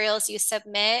materials you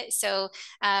submit. So,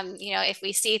 if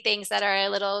we see things that are a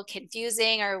little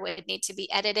confusing or would need to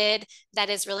be edited, that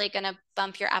is really going to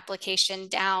bump your application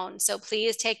down. So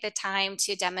please take the time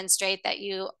to demonstrate that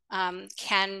you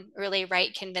can really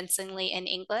write convincingly in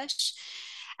English.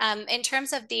 In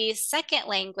terms of the second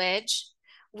language,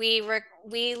 we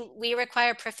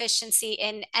require proficiency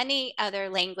in any other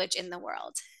language in the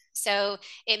world. So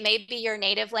it may be your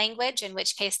native language, in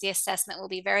which case the assessment will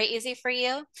be very easy for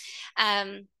you.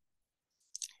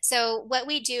 So what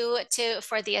we do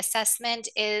for the assessment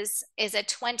is a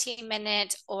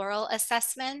 20-minute oral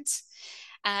assessment.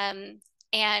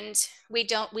 And we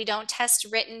don't test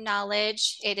written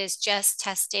knowledge. It is just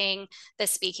testing the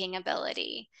speaking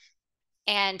ability.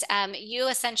 And you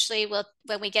essentially will,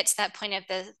 when we get to that point of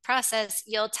the process,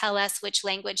 you'll tell us which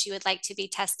language you would like to be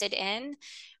tested in.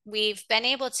 We've been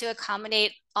able to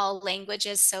accommodate all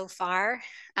languages so far.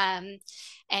 And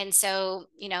so,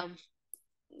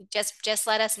 just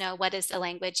let us know what is the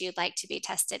language you'd like to be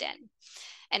tested in,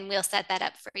 and we'll set that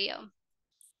up for you.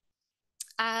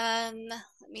 Let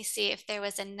me see if there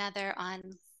was another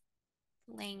on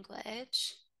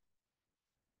language.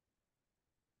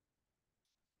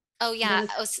 Oh, yeah.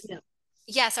 Yeah.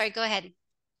 Yeah, sorry, go ahead.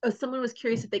 Oh, someone was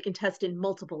curious if they can test in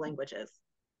multiple languages.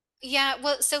 Yeah,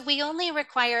 well, so we only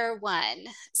require one.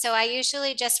 So I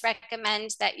usually just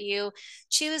recommend that you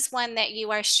choose one that you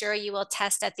are sure you will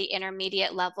test at the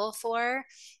intermediate level for.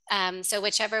 So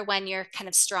whichever one you're kind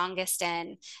of strongest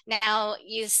in. Now,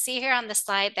 you see here on the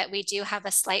slide that we do have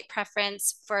a slight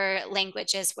preference for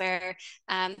languages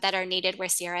that are needed where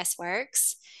CRS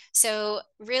works. So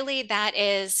really that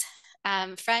is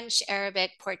French,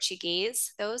 Arabic,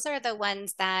 Portuguese. Those are the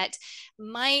ones that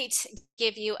might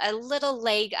give you a little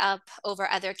leg up over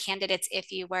other candidates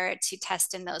if you were to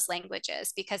test in those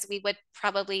languages, because we would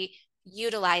probably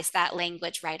utilize that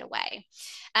language right away.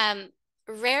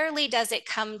 rarely does it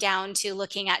come down to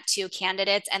looking at two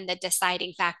candidates and the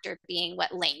deciding factor being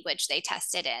what language they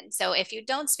tested in. So if you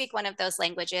don't speak one of those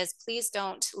languages, please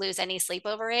don't lose any sleep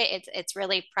over it. It's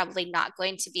really probably not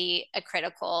going to be a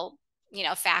critical,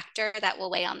 factor that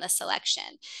will weigh on the selection.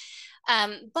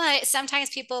 But sometimes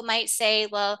people might say,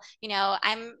 well,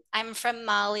 I'm from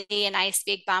Mali and I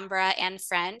speak Bambara and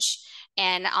French,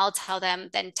 and I'll tell them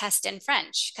then test in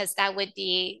French because that would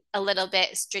be a little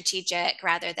bit strategic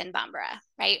rather than Bambara,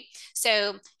 right?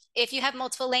 So if you have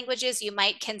multiple languages, you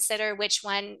might consider which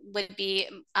one would be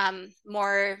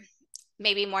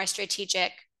maybe more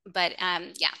strategic. But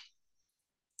yeah,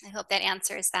 I hope that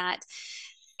answers that.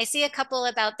 I see a couple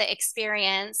about the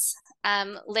experience,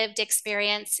 lived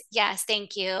experience. Yes,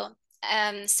 thank you.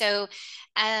 As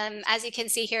you can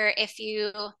see here, if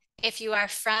you are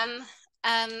from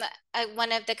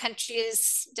one of the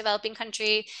countries, developing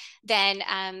country, then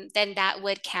that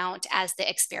would count as the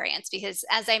experience. Because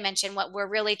as I mentioned, what we're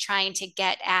really trying to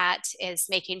get at is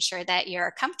making sure that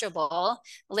you're comfortable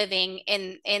living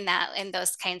in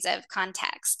those kinds of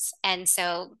contexts. And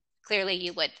so clearly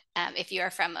you would if you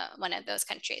are from one of those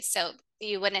countries. So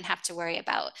you wouldn't have to worry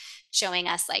about showing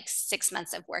us like 6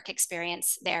 months of work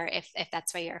experience there if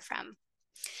that's where you're from.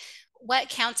 What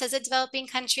counts as a developing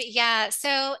country? Yeah,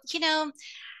 so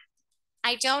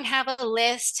I don't have a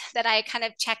list that I kind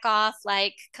of check off,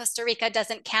 like Costa Rica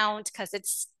doesn't count because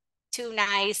it's too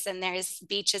nice and there's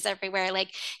beaches everywhere.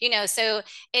 So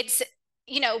it's,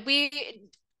 we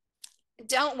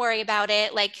don't worry about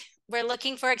it. Like, we're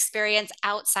looking for experience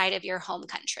outside of your home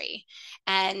country.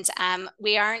 And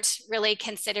we aren't really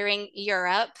considering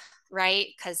Europe, right?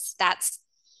 Because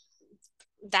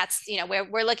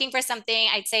we're looking for something,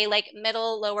 I'd say like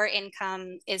middle, lower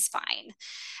income is fine.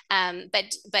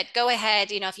 But go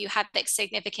ahead, if you have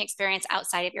significant experience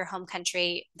outside of your home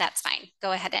country, that's fine.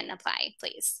 Go ahead and apply,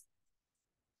 please.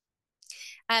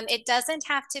 It doesn't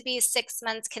have to be 6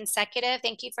 months consecutive.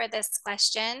 Thank you for this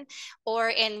question. Or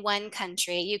in one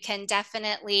country. You can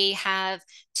definitely have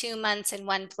 2 months in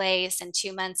one place and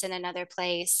 2 months in another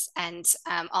place, and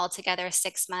altogether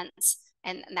 6 months.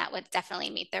 And that would definitely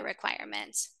meet the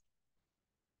requirement.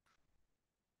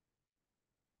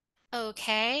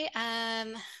 Okay,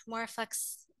 more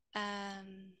flex.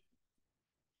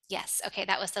 Yes, okay,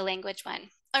 that was the language one.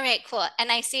 All right, cool.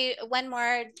 And I see one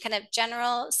more kind of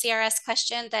general CRS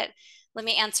question that let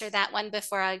me answer that one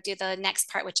before I do the next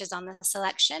part, which is on the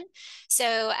selection.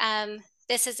 So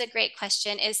this is a great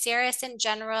question. Is CRS in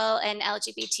general an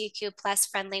LGBTQ plus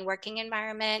friendly working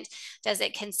environment? Does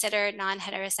it consider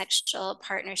non-heterosexual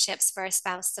partnerships for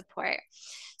spouse support?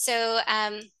 So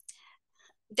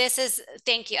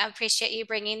thank you. I appreciate you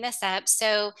bringing this up.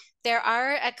 So there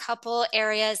are a couple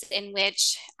areas in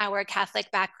which our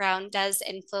Catholic background does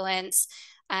influence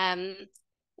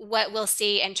what we'll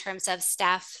see in terms of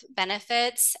staff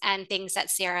benefits and things that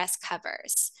CRS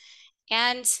covers.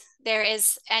 And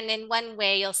in one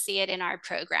way, you'll see it in our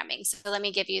programming. So let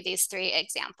me give you these 3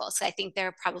 examples. So I think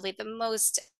they're probably the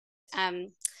most,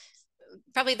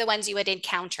 probably the ones you would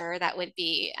encounter that would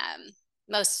be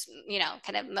most,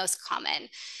 kind of most common.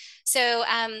 So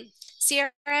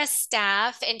CRS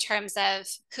staff, in terms of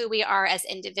who we are as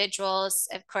individuals,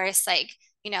 of course,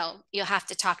 you'll have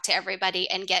to talk to everybody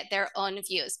and get their own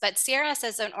views. But CRS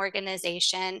as an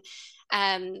organization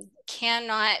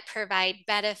cannot provide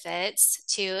benefits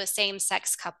to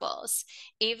same-sex couples,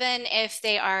 even if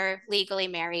they are legally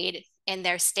married in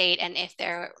their state and if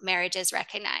their marriage is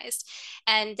recognized.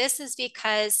 And this is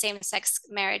because same-sex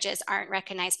marriages aren't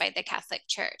recognized by the Catholic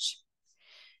Church.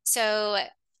 So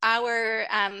our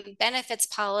benefits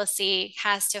policy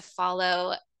has to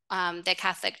follow the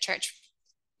Catholic Church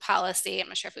policy. I'm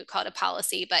not sure if we call it a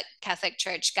policy, but Catholic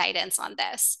Church guidance on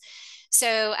this.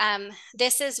 So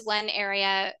this is one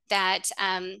area that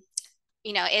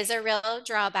is a real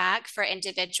drawback for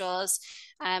individuals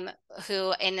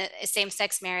who in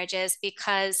same-sex marriages,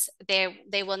 because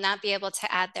they will not be able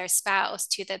to add their spouse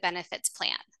to the benefits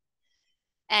plan.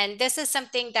 And this is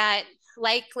something that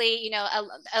likely,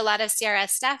 a lot of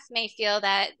CRS staff may feel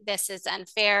that this is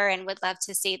unfair and would love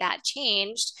to see that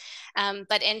changed.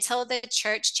 But until the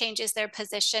church changes their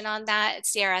position on that,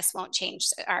 CRS won't change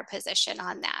our position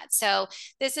on that. So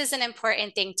this is an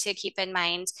important thing to keep in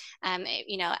mind,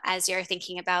 as you're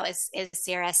thinking about is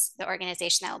CRS the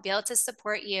organization that will be able to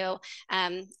support you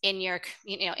in your,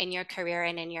 in your career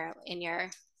and in your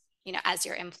as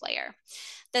your employer.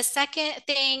 The second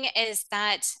thing is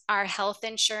that our health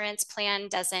insurance plan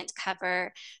doesn't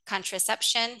cover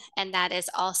contraception, and that is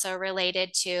also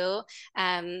related to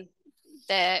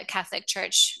the Catholic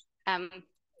Church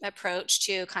approach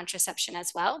to contraception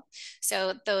as well.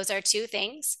 So those are 2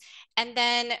 things. And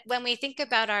then when we think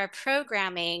about our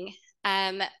programming,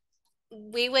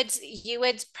 you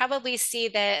would probably see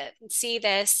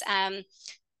this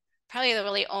probably the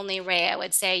really only way I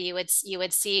would say you would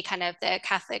see kind of the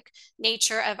Catholic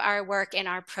nature of our work in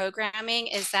our programming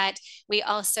is that we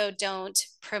also don't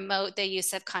promote the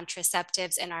use of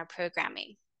contraceptives in our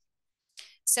programming.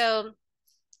 So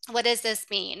what does this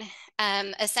mean?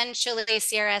 Essentially,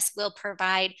 CRS will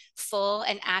provide full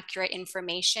and accurate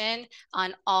information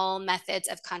on all methods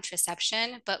of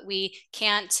contraception, but we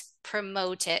can't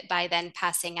promote it by then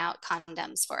passing out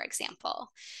condoms, for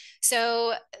example.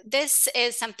 So this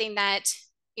is something that,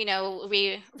 you know,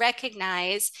 we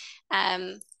recognize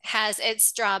has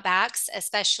its drawbacks,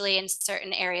 especially in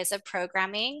certain areas of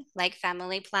programming like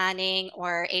family planning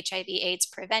or HIV/AIDS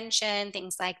prevention,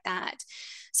 things like that.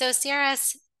 So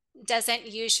CRS doesn't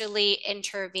usually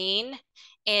intervene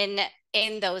in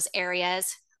those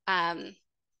areas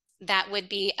that would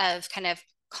be of kind of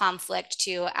conflict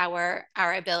to our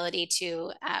ability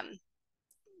to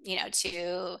you know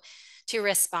to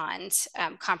respond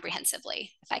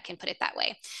comprehensively, if I can put it that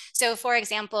way. So for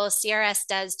example, CRS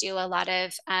does do a lot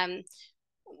of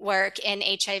work in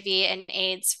HIV and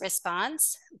AIDS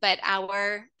response, but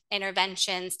our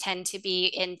interventions tend to be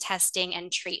in testing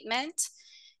and treatment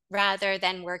rather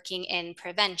than working in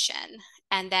prevention.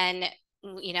 And then,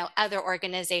 you know, other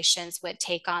organizations would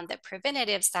take on the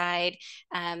preventative side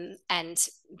and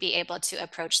be able to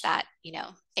approach that, you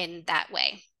know, in that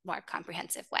way, more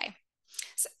comprehensive way.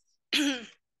 So,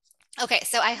 okay,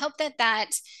 so I hope that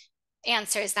that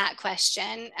answers that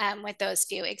question with those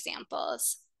few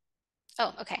examples.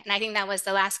 Oh, okay, and I think that was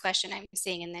the last question I'm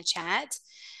seeing in the chat.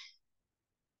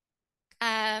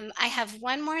 I have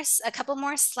a couple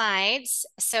more slides,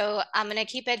 so I'm going to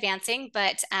keep advancing,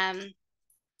 but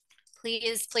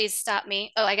please stop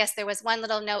me. Oh, I guess there was one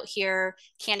little note here.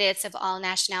 Candidates of all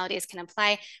nationalities can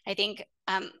apply. I think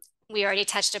we already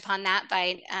touched upon that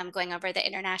by going over the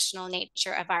international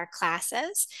nature of our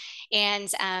classes. And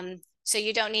so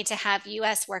you don't need to have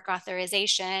US work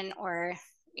authorization or,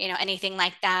 you know, anything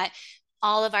like that.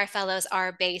 All of our fellows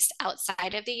are based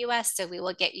outside of the US, so we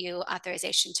will get you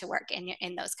authorization to work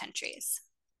in those countries.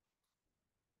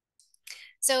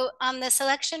 So on the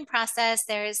selection process,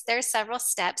 there's several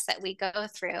steps that we go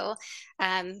through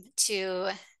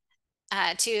to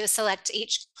select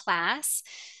each class.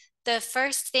 The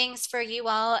first things for you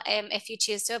all, if you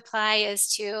choose to apply,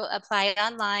 is to apply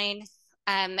online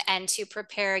and to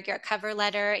prepare your cover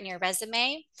letter and your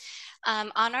resume.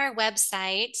 On our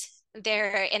website,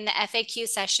 there in the FAQ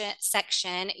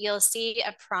section, you'll see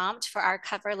a prompt for our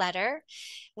cover letter.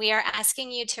 We are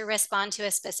asking you to respond to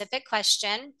a specific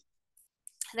question.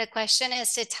 The question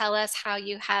is to tell us how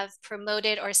you have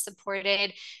promoted or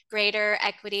supported greater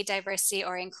equity, diversity,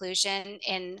 or inclusion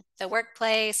in the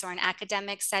workplace or an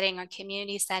academic setting or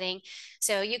community setting.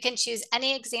 So you can choose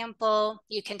any example.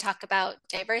 You can talk about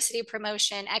diversity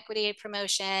promotion, equity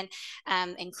promotion,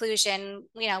 inclusion,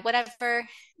 you know, whatever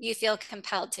you feel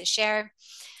compelled to share.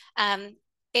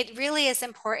 It really is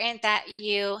important that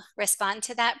you respond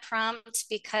to that prompt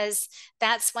because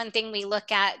that's one thing we look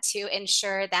at to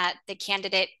ensure that the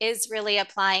candidate is really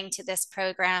applying to this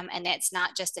program and it's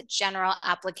not just a general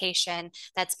application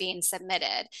that's being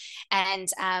submitted. And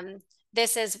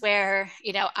this is where,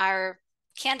 you know, our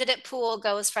candidate pool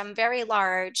goes from very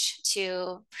large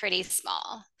to pretty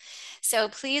small. So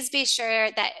please be sure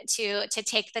that to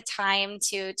take the time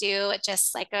to do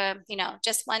just like a, you know,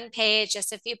 just one page,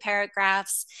 just a few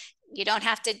paragraphs. You don't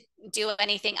have to do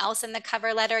anything else in the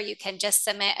cover letter. You can just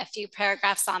submit a few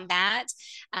paragraphs on that.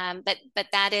 But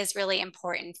that is really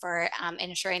important for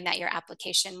ensuring that your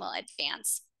application will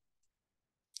advance.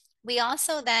 We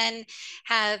also then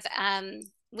have,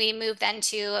 we move then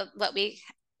to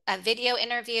a video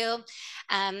interview.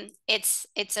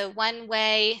 It's a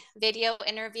one-way video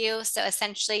interview. So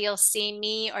essentially you'll see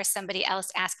me or somebody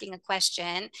else asking a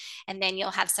question, and then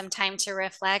you'll have some time to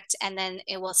reflect, and then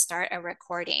it will start a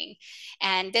recording.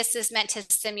 And this is meant to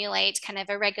simulate kind of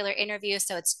a regular interview.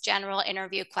 So it's general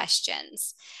interview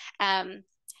questions.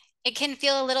 It can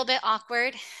feel a little bit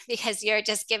awkward because you're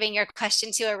just giving your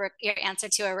question to your answer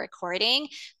to a recording,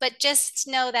 but just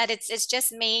know that it's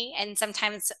just me and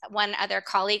sometimes one other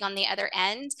colleague on the other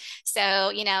end.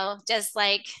 So, you know, just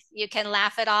like you can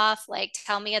laugh it off, like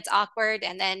tell me it's awkward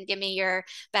and then give me your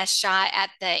best shot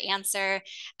at the answer.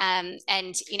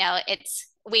 And, you know,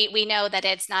 we know that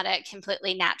it's not a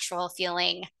completely natural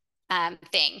feeling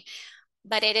thing,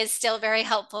 but it is still very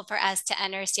helpful for us to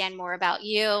understand more about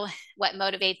you, what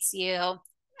motivates you,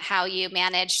 how you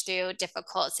manage through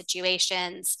difficult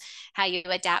situations, how you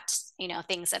adapt, you know,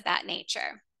 things of that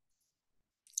nature.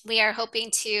 We are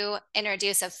hoping to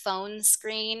introduce a phone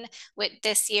screen with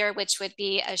this year, which would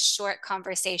be a short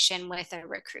conversation with a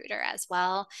recruiter as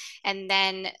well. And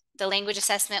then the language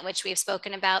assessment, which we've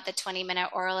spoken about, the 20-minute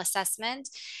oral assessment.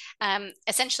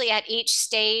 Essentially, at each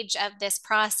stage of this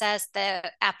process, the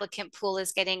applicant pool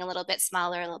is getting a little bit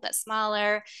smaller, a little bit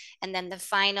smaller. And then the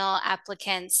final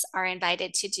applicants are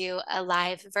invited to do a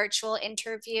live virtual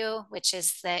interview, which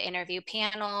is the interview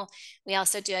panel. We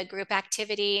also do a group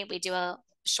activity. We do a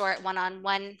short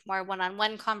one-on-one, more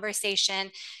one-on-one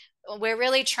conversation. We're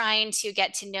really trying to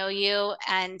get to know you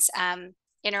and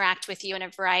interact with you in a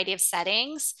variety of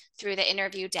settings through the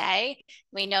interview day.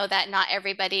 We know that not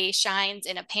everybody shines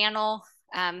in a panel.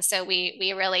 So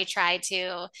we really try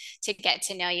to get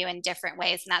to know you in different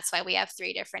ways. And that's why we have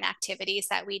 3 different activities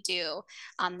that we do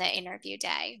on the interview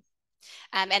day.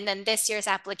 And then this year's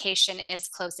application is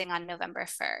closing on November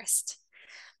 1st.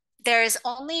 There's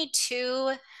only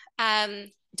 2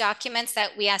 documents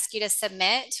that we ask you to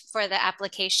submit for the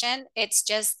application. It's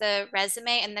just the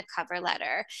resume and the cover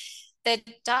letter.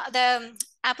 The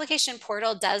application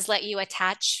portal does let you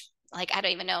attach, like, I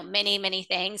don't even know, many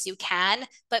things you can,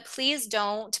 but please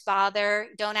don't bother,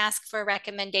 don't ask for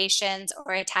recommendations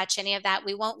or attach any of that.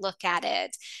 We won't look at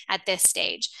it at this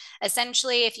stage.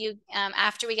 Essentially, if you,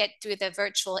 after we get through the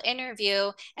virtual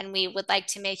interview and we would like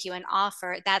to make you an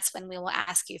offer, that's when we will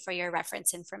ask you for your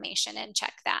reference information and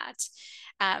check that.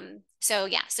 So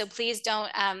yeah, so please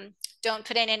don't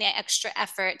put in any extra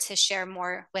effort to share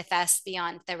more with us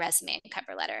beyond the resume and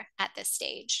cover letter at this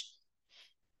stage.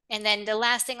 And then the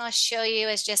last thing I'll show you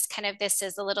is just kind of, this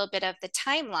is a little bit of the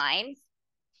timeline.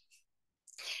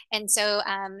 And so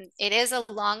it is a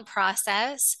long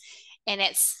process, and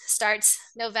it starts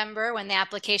November when the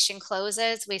application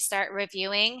closes. We start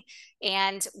reviewing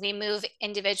and we move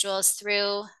individuals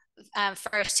through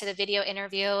first to the video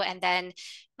interview, and then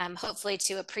hopefully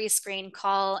to a pre-screen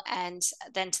call, and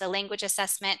then to the language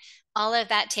assessment. All of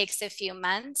that takes a few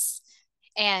months.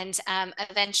 And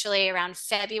eventually around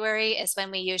February is when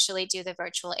we usually do the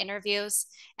virtual interviews.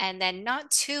 And then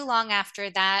not too long after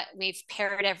that, we've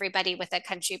paired everybody with a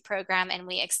country program and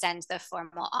we extend the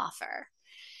formal offer.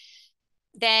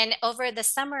 Then over the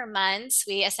summer months,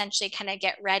 we essentially kind of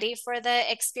get ready for the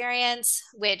experience,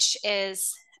 which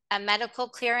is a medical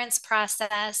clearance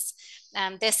process.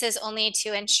 This is only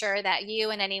to ensure that you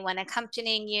and anyone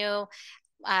accompanying you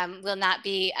will not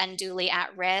be unduly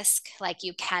at risk, like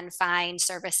you can find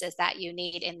services that you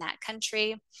need in that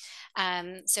country.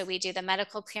 So we do the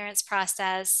medical clearance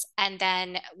process, and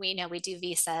then we know we do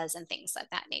visas and things of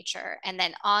that nature. And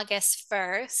then August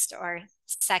 1st or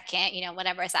 2nd,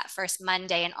 whatever is that first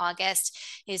Monday in August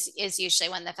is usually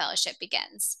when the fellowship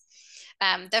begins.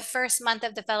 The first month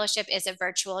of the fellowship is a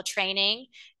virtual training.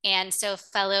 And so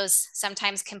fellows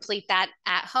sometimes complete that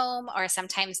at home, or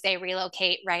sometimes they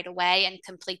relocate right away and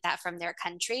complete that from their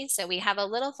country. So we have a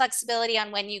little flexibility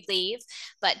on when you leave,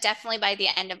 but definitely by the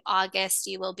end of August,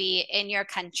 you will be in your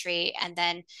country and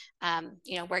then,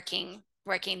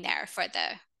 working there for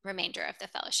the remainder of the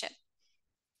fellowship.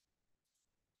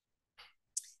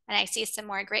 And I see some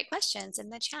more great questions in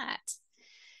the chat.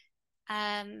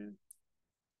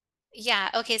 Yeah,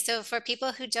 okay, so for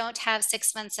people who don't have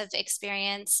 6 months of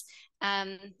experience,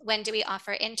 when do we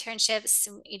offer internships?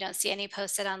 You don't see any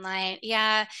posted online.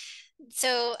 Yeah,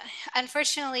 so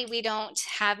unfortunately, we don't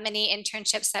have many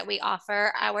internships that we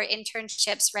offer. Our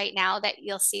internships right now that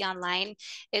you'll see online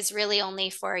is really only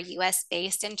for US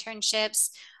based internships.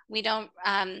 We don't,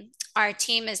 our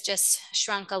team is just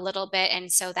shrunk a little bit. And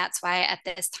so that's why at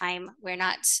this time, we're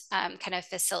not kind of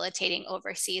facilitating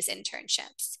overseas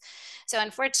internships. So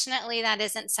unfortunately, that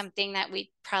isn't something that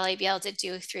we'd probably be able to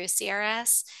do through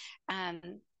CRS.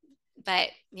 But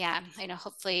yeah,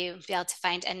 hopefully you'll be able to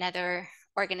find another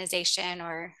organization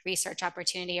or research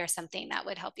opportunity or something that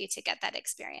would help you to get that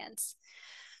experience.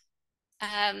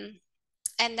 And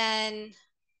then,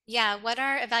 yeah, what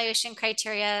are evaluation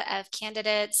criteria of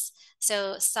candidates?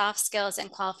 So soft skills and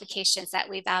qualifications that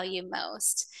we value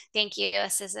most. Thank you.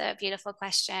 This is a beautiful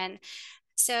question.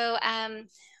 So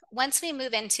once we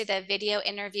move into the video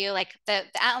interview, like the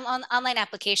online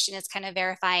application is kind of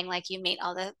verifying like you meet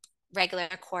all the regular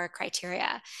core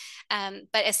criteria.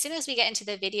 But as soon as we get into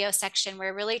the video section,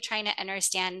 we're really trying to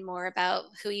understand more about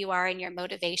who you are and your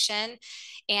motivation.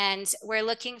 And we're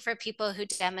looking for people who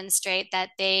demonstrate that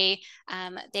they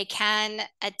can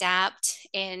adapt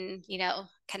in,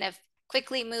 kind of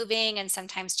quickly moving and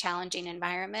sometimes challenging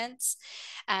environments,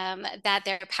 that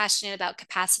they're passionate about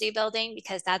capacity building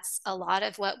because that's a lot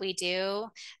of what we do.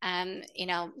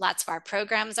 Lots of our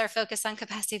programs are focused on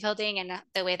capacity building and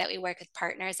the way that we work with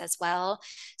partners as well.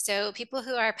 So people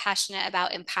who are passionate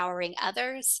about empowering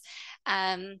others.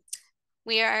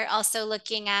 We are also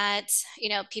looking at,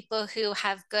 people who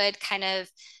have good kind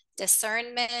of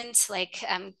discernment, like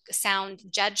sound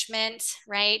judgment,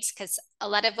 right? Because a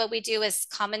lot of what we do is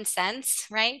common sense,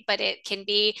 right? But it can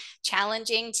be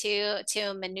challenging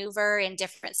to maneuver in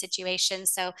different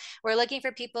situations. So we're looking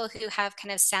for people who have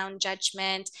kind of sound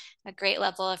judgment, a great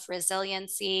level of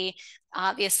resiliency.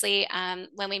 Obviously,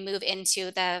 when we move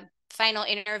into the final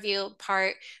interview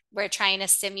part, we're trying to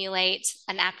simulate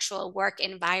an actual work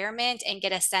environment and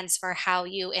get a sense for how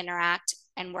you interact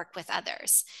and work with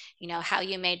others. How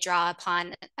you may draw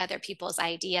upon other people's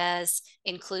ideas,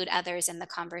 include others in the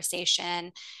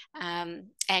conversation, and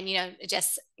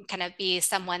just kind of be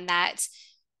someone that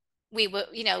we would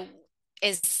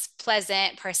is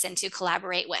pleasant person to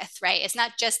collaborate with, right? It's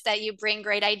not just that you bring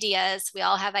great ideas. We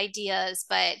all have ideas,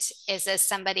 but is this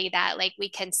somebody that like we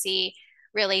can see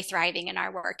really thriving in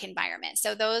our work environment?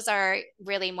 So those are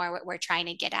really more what we're trying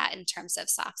to get at in terms of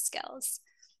soft skills.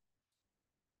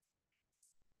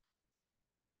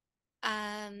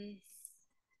 Um,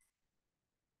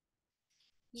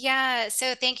 yeah,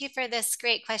 so thank you for this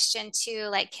great question too.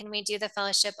 Like, can we do the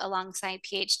fellowship alongside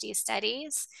PhD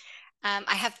studies?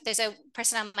 There's a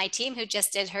person on my team who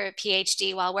just did her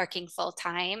PhD while working full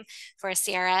time for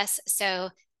CRS. So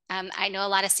I know a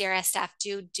lot of CRS staff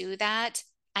do that.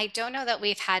 I don't know that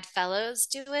we've had fellows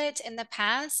do it in the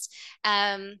past,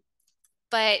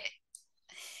 but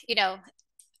you know,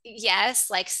 yes,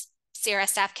 like CRS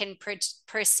staff can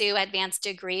pursue advanced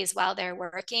degrees while they're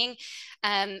working.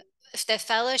 Um, the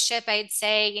fellowship, I'd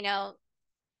say,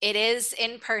 it is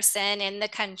in person in the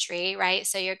country, right?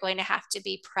 So you're going to have to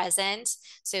be present.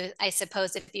 So I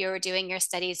suppose if you were doing your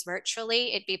studies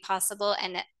virtually, it'd be possible.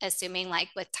 And assuming like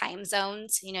with time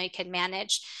zones, you can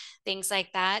manage things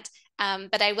like that.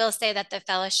 But I will say that the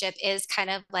fellowship is kind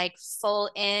of like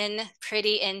full in,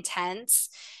 pretty intense.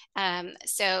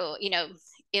 So,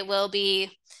 it will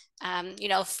be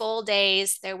full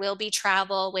days. There will be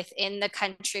travel within the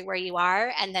country where you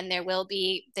are, and then there will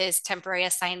be this temporary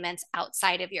assignments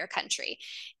outside of your country,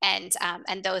 and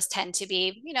those tend to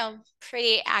be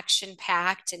pretty action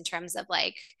packed in terms of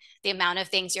like the amount of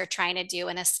things you're trying to do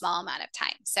in a small amount of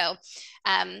time.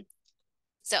 Um,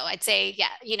 so I'd say, yeah,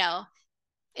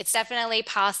 it's definitely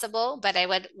possible, but I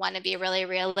would want to be really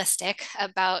realistic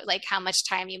about like how much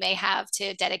time you may have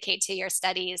to dedicate to your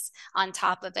studies on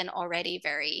top of an already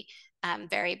very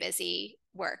busy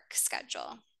work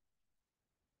schedule.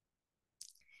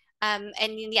 And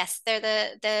yes, they're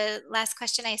the last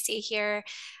question I see here.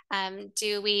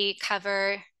 Do we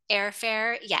cover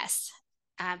airfare? Yes.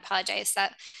 I apologize,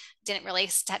 that didn't really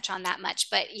touch on that much,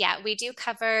 but yeah, we do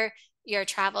cover your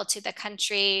travel to the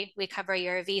country. We cover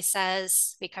your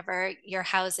visas, we cover your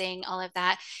housing, all of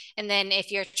that. And then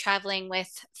if you're traveling with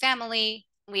family,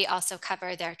 we also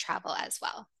cover their travel as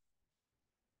well.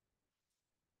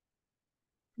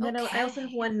 Then I also have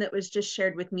Okay. one that was just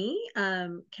shared with me.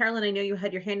 Carolyn, I know you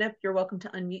had your hand up. You're welcome to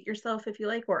unmute yourself if you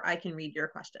like, or I can read your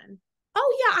question.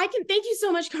 Oh yeah, I can. Thank you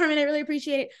so much, Carmen. I really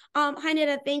appreciate it. Hi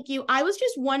Neda, thank you. I was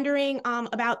just wondering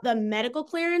about the medical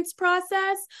clearance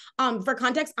process. For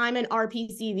context, I'm an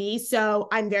RPCV, so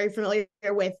I'm very familiar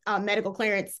with medical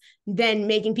clearance, then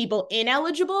making people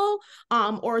ineligible,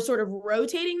 or sort of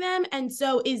rotating them. And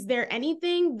so, is there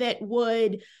anything that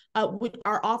would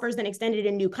our offers then extended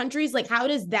in new countries? Like, how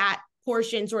does that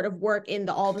portion sort of work in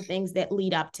all the things that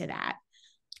lead up to that?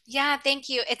 Yeah, thank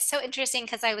you. It's so interesting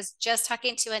because I was just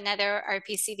talking to another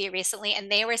RPCV recently, and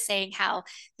they were saying how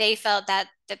they felt that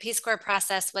the Peace Corps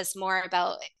process was more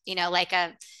about, like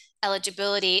a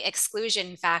eligibility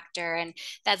exclusion factor, and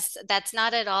that's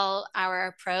not at all our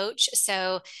approach.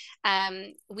 So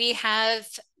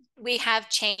we have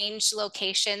changed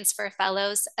locations for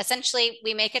fellows. Essentially,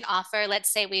 we make an offer.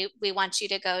 Let's say we want you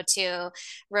to go to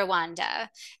Rwanda.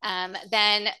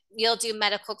 Then you'll do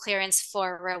medical clearance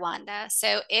for Rwanda.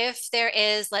 So if there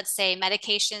is, let's say,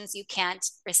 medications you can't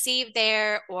receive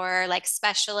there or like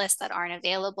specialists that aren't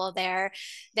available there,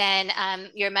 then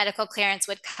your medical clearance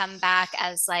would come back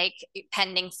as like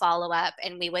pending follow-up.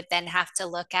 And we would then have to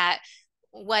look at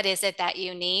what is it that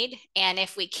you need? And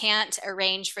if we can't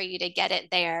arrange for you to get it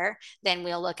there, then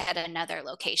we'll look at another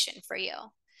location for you.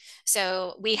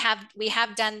 So we have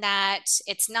done that.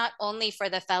 It's not only for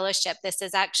the fellowship. This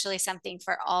is actually something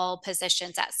for all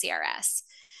positions at CRS.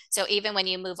 So even when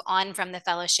you move on from the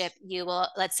fellowship, you will,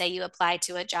 let's say you apply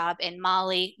to a job in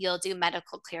Mali, you'll do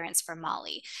medical clearance for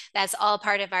Mali. That's all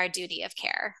part of our duty of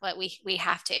care. What we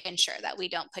have to ensure that we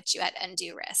don't put you at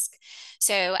undue risk.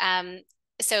 So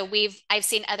I've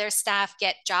seen other staff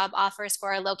get job offers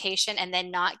for a location and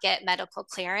then not get medical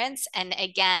clearance. And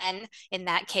again, in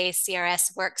that case,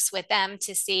 CRS works with them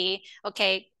to see,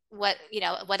 okay, what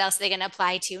else are they going to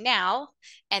apply to now?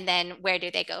 And then where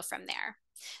do they go from there?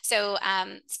 So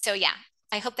yeah,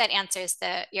 I hope that answers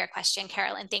your question,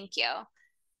 Carolyn. Thank you.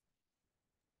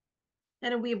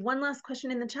 And we have one last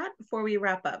question in the chat before we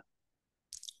wrap up.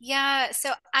 Yeah,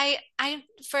 so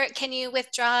can you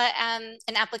withdraw an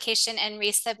application and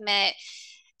resubmit?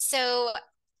 So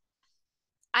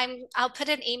I'll put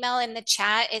an email in the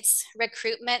chat. It's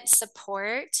recruitment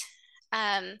support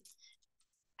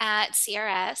at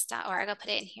crs.org. I'll put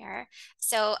it in here.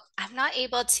 So I'm not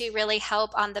able to really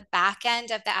help on the back end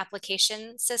of the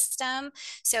application system.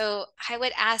 So I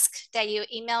would ask that you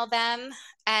email them.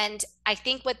 And I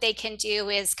think what they can do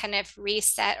is kind of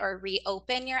reset or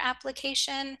reopen your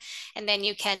application. And then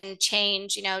you can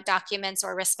change, documents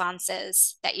or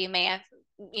responses that you may have,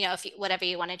 whatever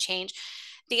you want to change.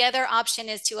 The other option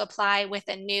is to apply with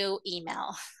a new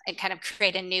email and kind of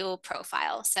create a new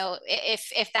profile. So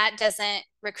if that doesn't,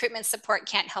 recruitment support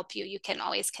can't help you, you can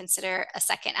always consider a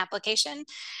second application.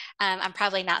 I'm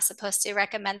probably not supposed to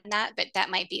recommend that, but that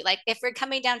might be like, if we're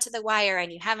coming down to the wire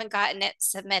and you haven't gotten it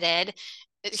submitted,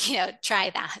 try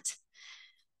that.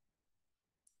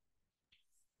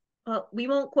 Well, we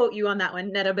won't quote you on that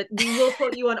one, Neda, but we will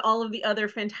quote you on all of the other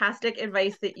fantastic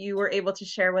advice that you were able to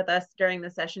share with us during the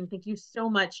session. Thank you so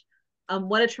much.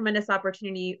 What a tremendous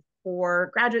opportunity for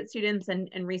graduate students and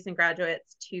recent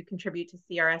graduates to contribute to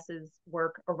CRS's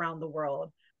work around the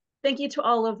world. Thank you to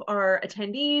all of our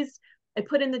attendees. I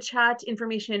put in the chat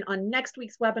information on next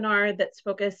week's webinar that's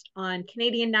focused on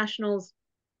Canadian nationals,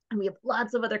 and we have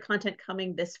lots of other content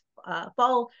coming this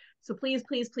fall. So please,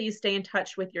 please, please stay in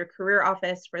touch with your career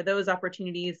office for those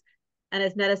opportunities. And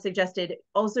as Neda suggested,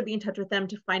 also be in touch with them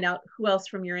to find out who else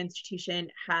from your institution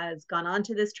has gone on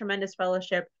to this tremendous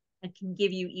fellowship and can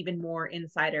give you even more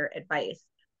insider advice.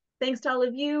 Thanks to all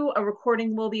of you. A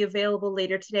recording will be available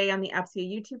later today on the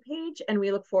APSIA YouTube page, and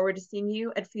we look forward to seeing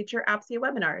you at future APSIA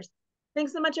webinars.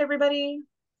 Thanks so much, everybody.